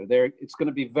answer, it's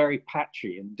going to be very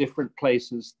patchy. In different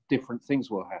places, different things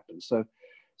will happen. So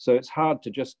it's hard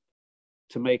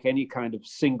to make any kind of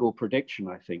single prediction,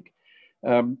 I think.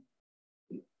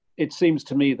 It seems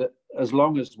to me that as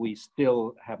long as we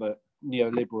still have a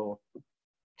neoliberal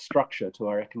structure to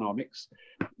our economics,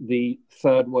 the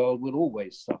third world will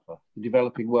always suffer. The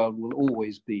developing world will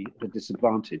always be at a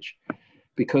disadvantage,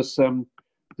 because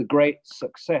the great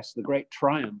success, the great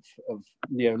triumph of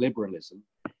neoliberalism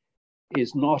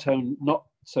is not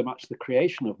so much the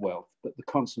creation of wealth, but the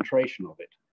concentration of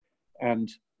it. And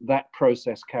that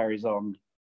process carries on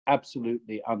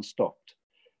absolutely unstopped,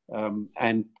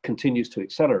 and continues to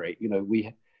accelerate. You know,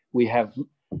 we have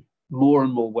more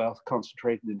and more wealth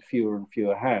concentrated in fewer and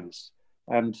fewer hands.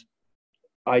 And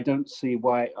I don't see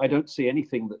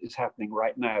anything that is happening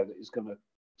right now that is going to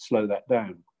slow that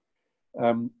down.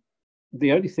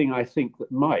 The only thing I think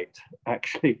that might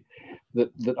actually,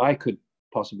 that I could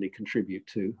possibly contribute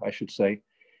to, I should say,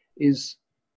 is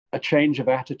a change of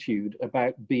attitude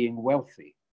about being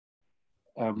wealthy.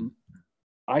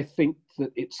 I think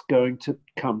that it's going to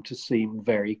come to seem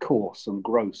very coarse and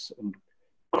gross and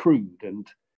crude, and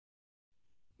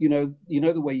you know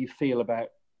the way you feel about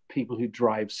people who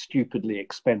drive stupidly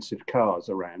expensive cars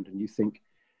around, and you think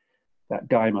that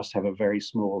guy must have a very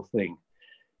small thing,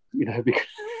 you know, because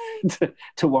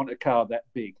to want a car that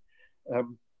big.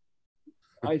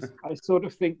 I sort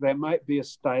of think there might be a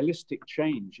stylistic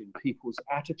change in people's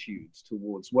attitudes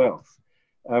towards wealth.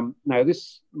 Now,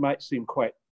 this might seem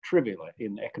quite trivial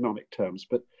in economic terms,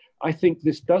 but I think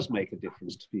this does make a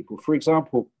difference to people. For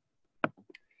example,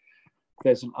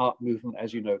 there's an art movement,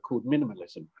 as you know, called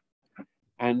minimalism.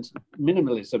 And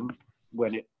minimalism,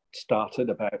 when it started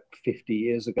about 50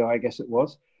 years ago, I guess it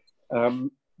was,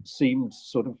 seemed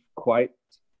sort of quite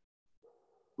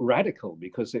radical,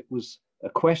 because it was a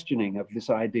questioning of this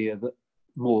idea that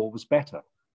more was better,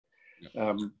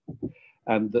 and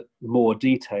that more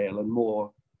detail and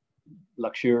more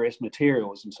luxurious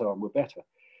materials and so on were better.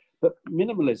 But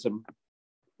minimalism,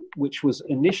 which was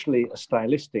initially a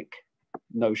stylistic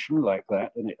notion like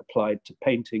that, and it applied to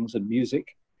paintings and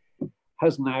music,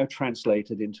 has now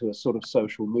translated into a sort of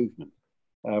social movement.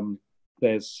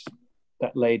 There's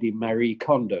that lady Marie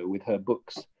Kondo with her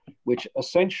books, which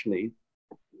essentially,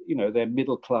 you know, they're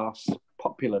middle-class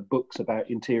popular books about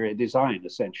interior design,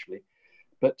 essentially.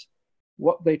 But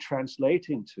what they translate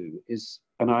into is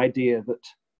an idea that,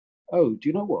 oh, do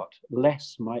you know what?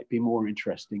 Less might be more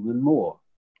interesting than more.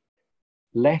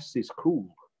 Less is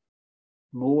cool.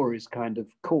 More is kind of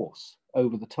coarse,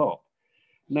 over the top.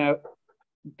 Now,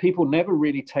 people never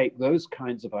really take those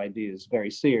kinds of ideas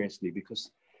very seriously,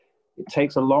 because it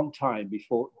takes a long time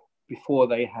before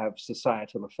they have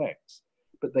societal effects.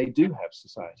 But they do have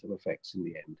societal effects in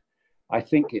the end. I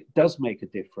think it does make a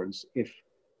difference if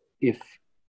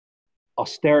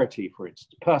austerity, for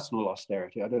instance, personal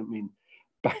austerity, I don't mean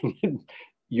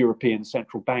European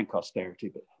central bank austerity,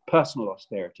 but personal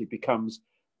austerity becomes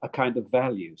a kind of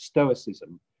value,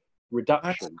 stoicism,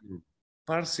 reduction.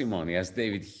 Parsimony, as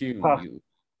David Hume.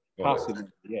 Parsimony,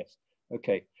 yes.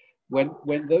 Okay.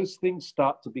 When those things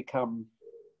start to become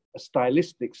a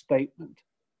stylistic statement,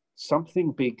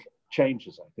 something big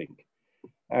changes, I think.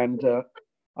 And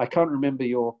I can't remember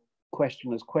your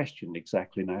questioner's question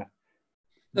exactly now.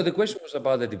 No, the question was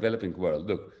about the developing world.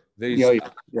 Look, there is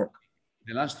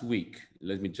the last week,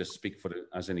 let me just speak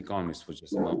as an economist for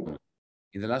just a moment.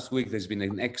 In the last week, there's been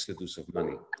an exodus of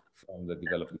money from the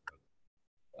developing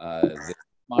world. The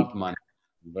smart money,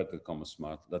 inverted commas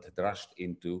smart, that had rushed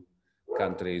into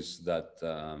countries that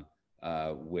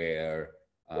were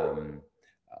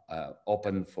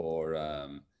open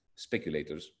for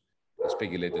speculators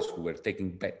who were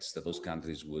taking bets that those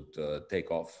countries would take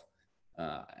off.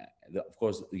 Of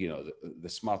course, you know, the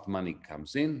smart money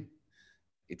comes in,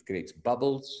 it creates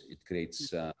bubbles, it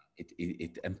creates,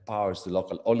 it empowers the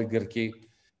local oligarchy.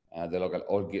 The local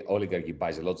oligarchy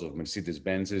buys a lot of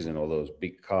Mercedes-Benzes and all those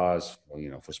big cars, you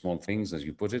know, for small things, as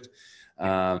you put it.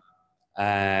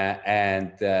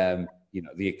 You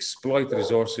know, they exploit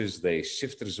resources, they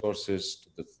shift resources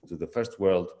to the first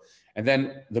world. And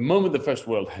then the moment the first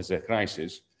world has a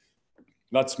crisis,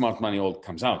 that smart money all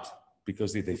comes out,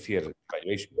 because they fear the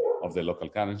devaluation of the local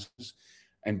currencies.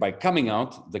 And by coming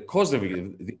out, the cause of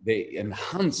it, they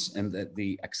enhance and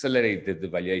they accelerate the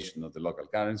devaluation of the local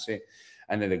currency.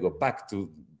 And then they go back to,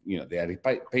 you know, they are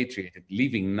repatriated,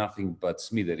 leaving nothing but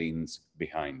smithereens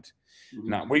behind. Mm-hmm.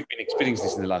 Now, we've been experiencing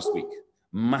this in the last week,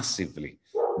 massively.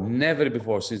 Never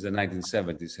before since the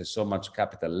 1970s has so much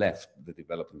capital left the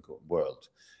developing world.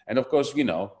 And of course, you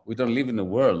know, we don't live in a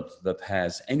world that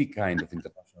has any kind of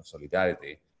international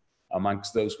solidarity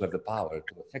amongst those who have the power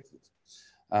to affect it.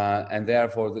 And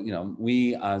therefore, you know,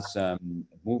 we as a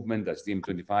movement, as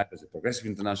DiEM25, as a progressive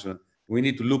international, we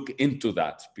need to look into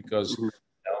that, because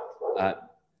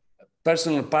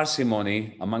personal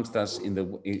parsimony amongst us in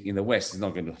the West is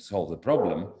not going to solve the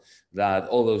problem that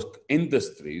all those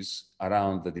industries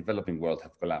around the developing world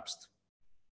have collapsed.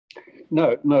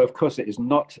 No, no, of course it is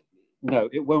not. No,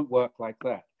 it won't work like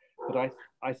that. But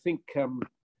I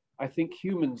think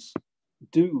humans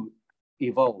do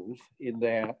evolve in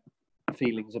their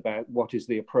feelings about what is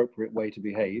the appropriate way to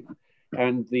behave,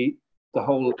 and the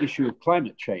whole issue of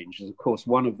climate change is, of course,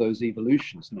 one of those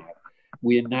evolutions. Now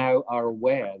we now are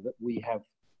aware that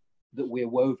we're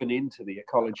woven into the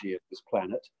ecology of this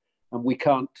planet, and we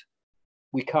can't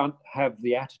have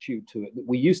the attitude to it that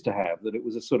we used to have, that it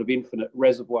was a sort of infinite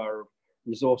reservoir of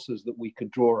resources that we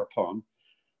could draw upon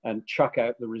and chuck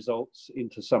out the results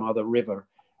into some other river.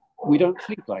 We don't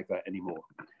think like that anymore.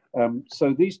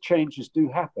 So these changes do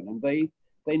happen, and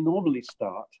they normally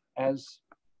start as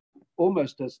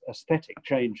almost as aesthetic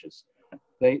changes.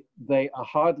 They are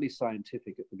hardly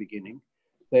scientific at the beginning.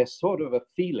 They're sort of a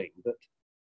feeling that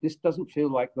this doesn't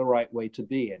feel like the right way to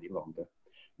be any longer.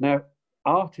 Now,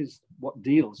 art is what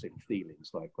deals in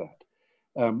feelings like that.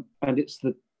 And it's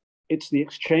the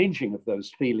exchanging of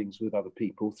those feelings with other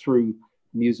people through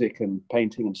music and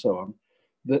painting and so on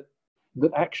that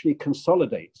actually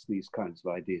consolidates these kinds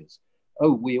of ideas.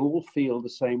 Oh, we all feel the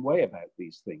same way about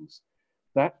these things.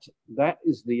 That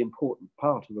is the important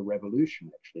part of the revolution,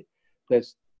 actually.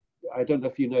 I don't know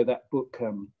if you know that book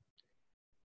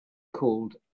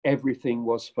called Everything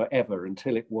Was Forever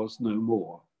Until It Was No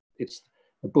More. It's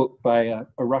a book by a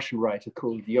Russian writer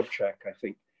called Yobchak, I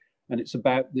think, and it's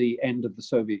about the end of the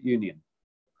Soviet Union,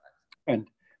 and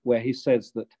where he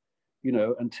says that, you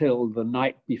know, until the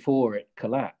night before it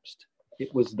collapsed,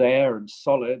 it was there and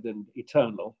solid and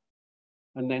eternal,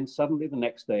 and then suddenly the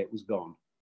next day it was gone.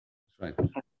 Right.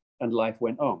 And life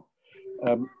went on.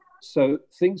 So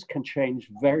things can change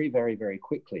very, very, very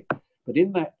quickly. But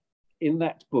in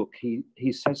that book, he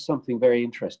says something very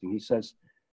interesting. He says,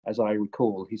 as I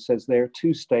recall, he says there are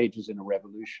two stages in a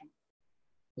revolution.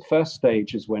 The first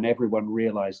stage is when everyone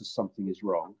realizes something is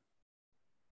wrong.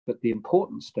 But the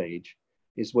important stage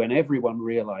is when everyone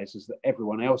realizes that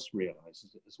everyone else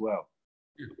realizes it as well.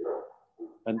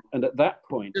 And at that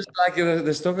point... Just like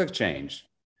the stock exchange.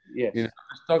 Yes. You know,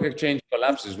 the stock exchange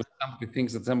collapses when somebody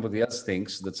thinks that somebody else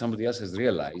thinks that somebody else has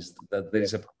realized that there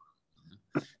is a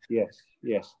problem. Yes,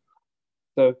 yes.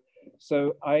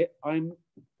 So I'm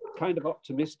kind of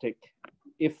optimistic.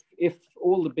 If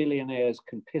all the billionaires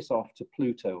can piss off to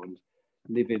Pluto and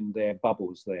live in their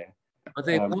bubbles there, but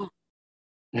they won't.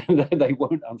 They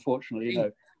won't, unfortunately.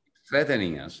 No.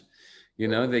 Threatening us, you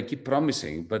know, they keep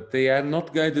promising, but they are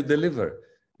not going to deliver.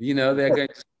 You know, they're going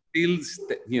to still,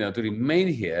 you know, to remain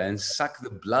here and suck the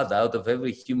blood out of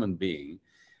every human being,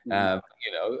 while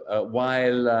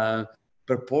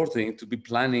purporting to be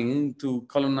planning to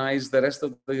colonize the rest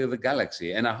of the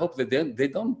galaxy. And I hope that they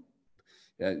don't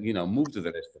move to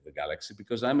the rest of the galaxy,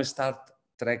 because I'm a Star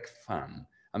Trek fan.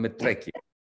 I'm a Trekkie.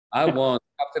 I want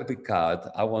Captain Picard,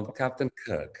 I want Captain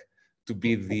Kirk to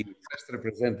be the first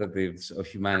representatives of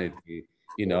humanity,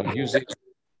 you know, using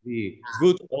the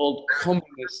good old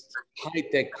communist,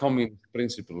 high-tech communist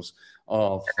principles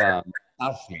of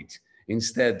Starfleet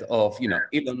instead of, you know,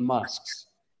 Elon Musk's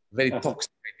very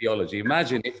toxic ideology.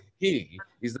 Imagine if he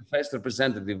is the first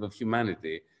representative of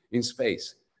humanity in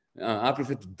space. I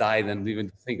prefer to die than even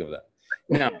to think of that.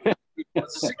 Now, we've got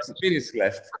 6 minutes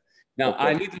left. Now,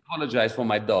 I need to apologize for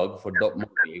my dog, for Dog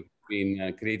Monkey,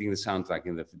 been creating the soundtrack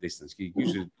in the distance. He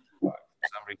usually, for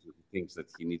some reason, he thinks that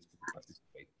he needs to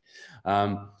participate.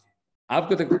 I've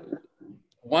got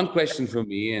one question for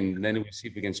me, and then we'll see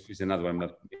if we can squeeze another one,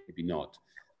 but maybe not.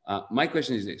 My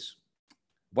question is this.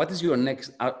 What is your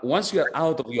next, once you're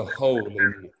out of your hole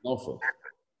in Norfolk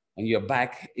and you're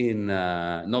back in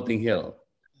Notting Hill,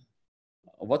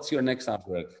 what's your next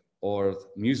artwork or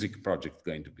music project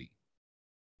going to be?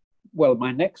 Well,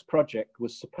 my next project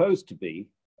was supposed to be,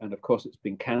 and of course it's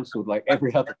been cancelled like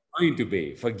every other. It's going to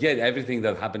be. Forget everything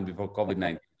that happened before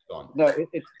COVID-19 is gone. No,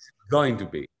 it's going to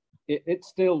be. It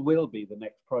still will be the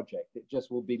next project. It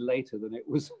just will be later than it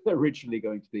was originally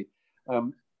going to be.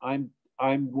 I'm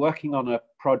working on a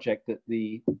project at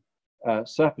the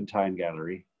Serpentine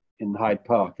Gallery in Hyde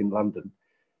Park in London,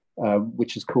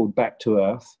 which is called Back to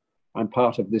Earth. I'm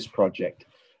part of this project,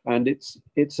 and it's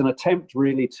an attempt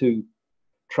really to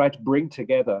try to bring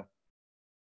together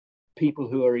people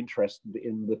who are interested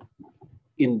in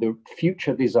the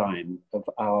future design of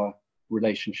our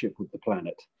relationship with the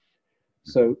planet.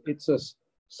 So it's a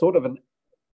sort of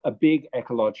a big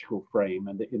ecological frame,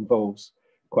 and it involves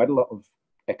quite a lot of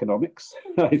economics,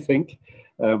 I think,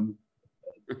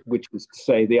 which is to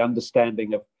say the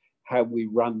understanding of how we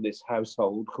run this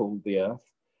household called the Earth.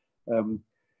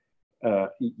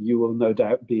 You will no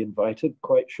doubt be invited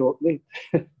quite shortly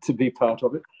to be part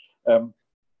of it.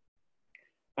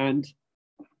 And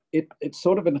it's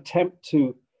sort of an attempt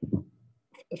to,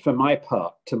 for my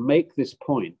part, to make this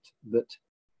point that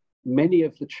many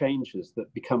of the changes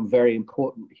that become very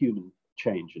important human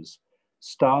changes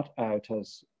start out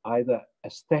as either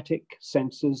aesthetic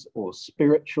senses or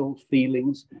spiritual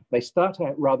feelings. They start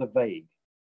out rather vague.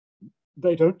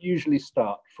 They don't usually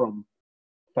start from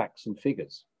facts and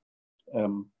figures,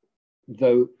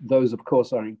 though those, of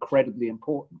course, are incredibly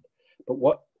important. But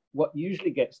what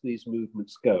usually gets these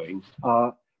movements going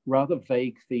are rather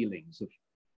vague feelings of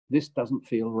this doesn't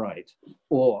feel right,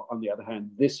 or on the other hand,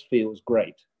 this feels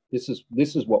great. This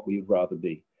is what we'd rather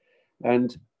be.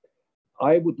 And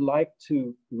I would like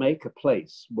to make a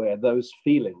place where those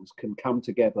feelings can come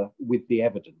together with the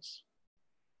evidence.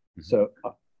 Mm-hmm. So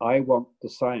I want the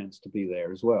science to be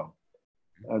there as well.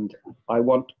 And I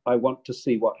want to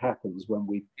see what happens when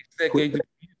we. Going to be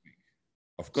music.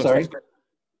 Of course, sorry?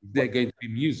 They're going to be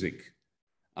music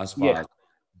as part of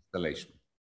the installation.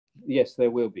 Yes,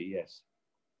 there will be, yes.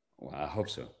 Well, I hope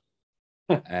so.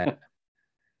 I'm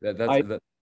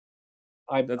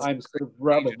sort of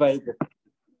rather vague.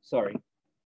 Sorry.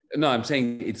 No, I'm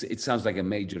saying it sounds like a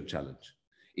major challenge.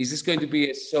 Is this going to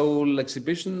be a sole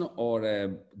exhibition or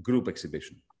a group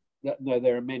exhibition? No,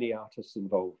 there are many artists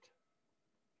involved.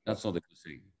 That's not a good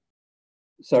thing.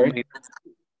 Sorry?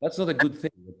 That's not a good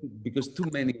thing, because too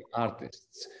many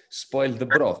artists spoil the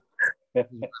broth.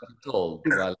 Told,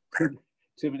 well,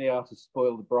 too many artists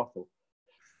spoil the brothel.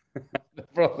 The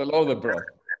brothel, or the broth.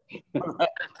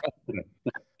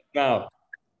 Now,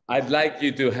 I'd like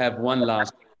you to have one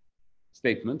last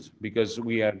statement, because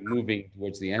we are moving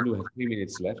towards the end. We have 3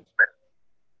 minutes left.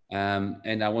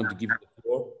 And I want to give you the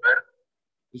floor.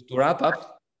 Just to wrap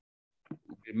up,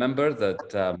 remember that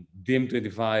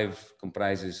DiEM25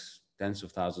 comprises tens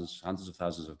of thousands, hundreds of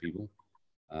thousands of people.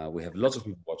 We have lots of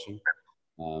people watching.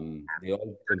 They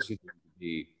all consider to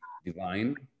be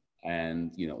divine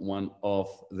and, you know, one of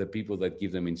the people that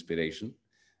give them inspiration.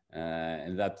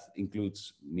 And that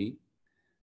includes me.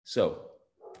 So,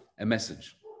 a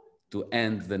message to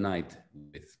end the night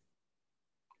with.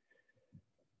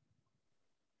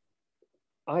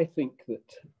 I think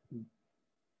that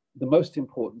the most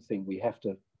important thing we have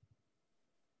to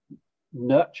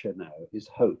nurture now is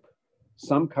hope.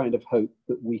 Some kind of hope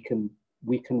that we can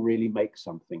really make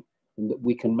something, and that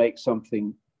we can make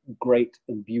something great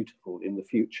and beautiful in the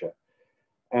future.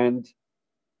 And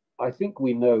I think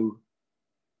we know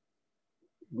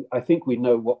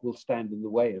what will stand in the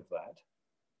way of that.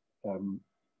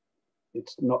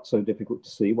 It's not so difficult to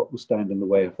see what will stand in the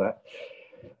way of that.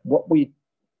 What we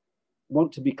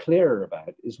want to be clearer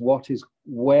about is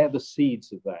where the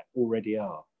seeds of that already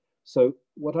are. So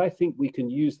what I think we can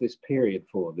use this period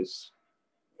for, this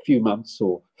few months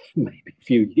or maybe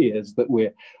few years that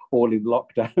we're all in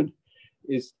lockdown,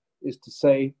 is to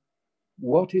say,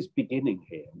 what is beginning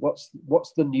here? What's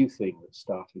the new thing that's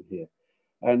starting here?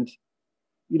 And,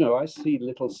 you know, I see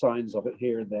little signs of it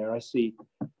here and there. I see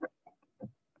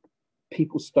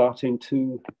people starting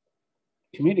to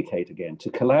communicate again, to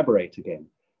collaborate again.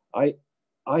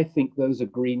 I think those are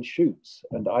green shoots,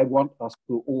 and I want us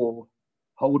to all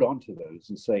hold on to those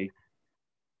and say,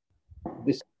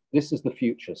 this is the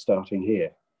future starting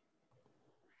here.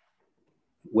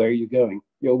 Where are you going?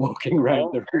 You're walking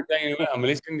around the room. I'm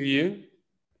listening to you.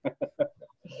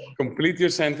 Complete your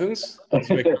sentence as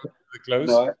we come to the close.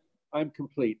 No, I'm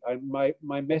complete.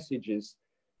 My message is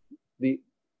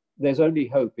there's only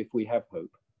hope if we have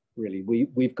hope. Really,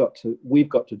 we've got to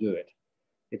do it.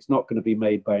 It's not going to be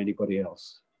made by anybody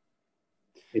else.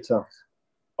 It's us.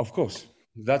 Of course,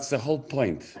 that's the whole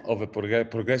point of a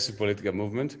progressive political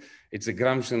movement. It's a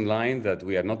Gramscian line that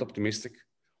we are not optimistic.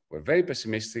 We're very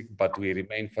pessimistic, but we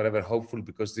remain forever hopeful,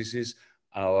 because this is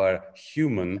our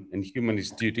human and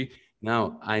humanist duty.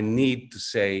 Now, I need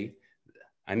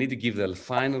to give the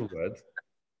final word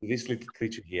to this little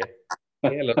creature here.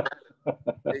 Say hello.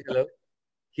 Say hello.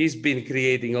 He's been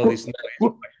creating all this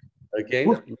noise. Okay.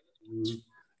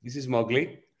 This is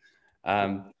Mowgli.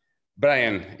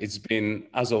 Brian, it's been,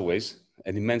 as always,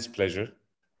 an immense pleasure.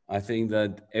 I think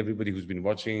that everybody who's been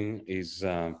watching is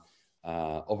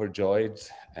overjoyed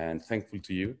and thankful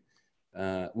to you.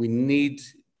 We need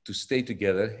to stay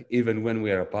together, even when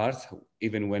we are apart,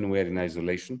 even when we are in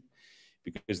isolation,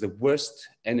 because the worst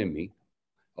enemy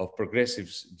of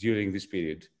progressives during this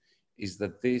period is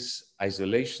that this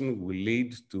isolation will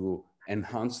lead to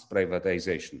enhanced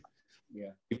privatization.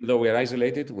 Yeah. Even though we are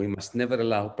isolated, we must never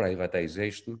allow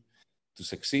privatization to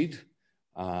succeed.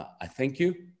 I thank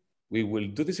you. We will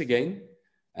do this again,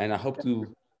 and I hope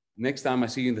to next time I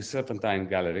see you in the Serpentine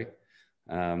Gallery.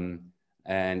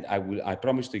 And I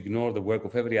promise to ignore the work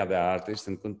of every other artist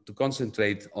and to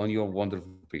concentrate on your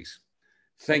wonderful piece.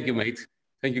 Thank you, mate.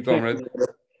 Thank you, comrade.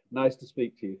 Nice to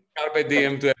speak to you. Carpe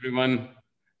diem to everyone.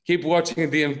 Keep watching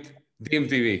DiEM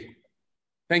TV.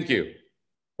 Thank you.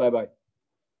 Bye-bye.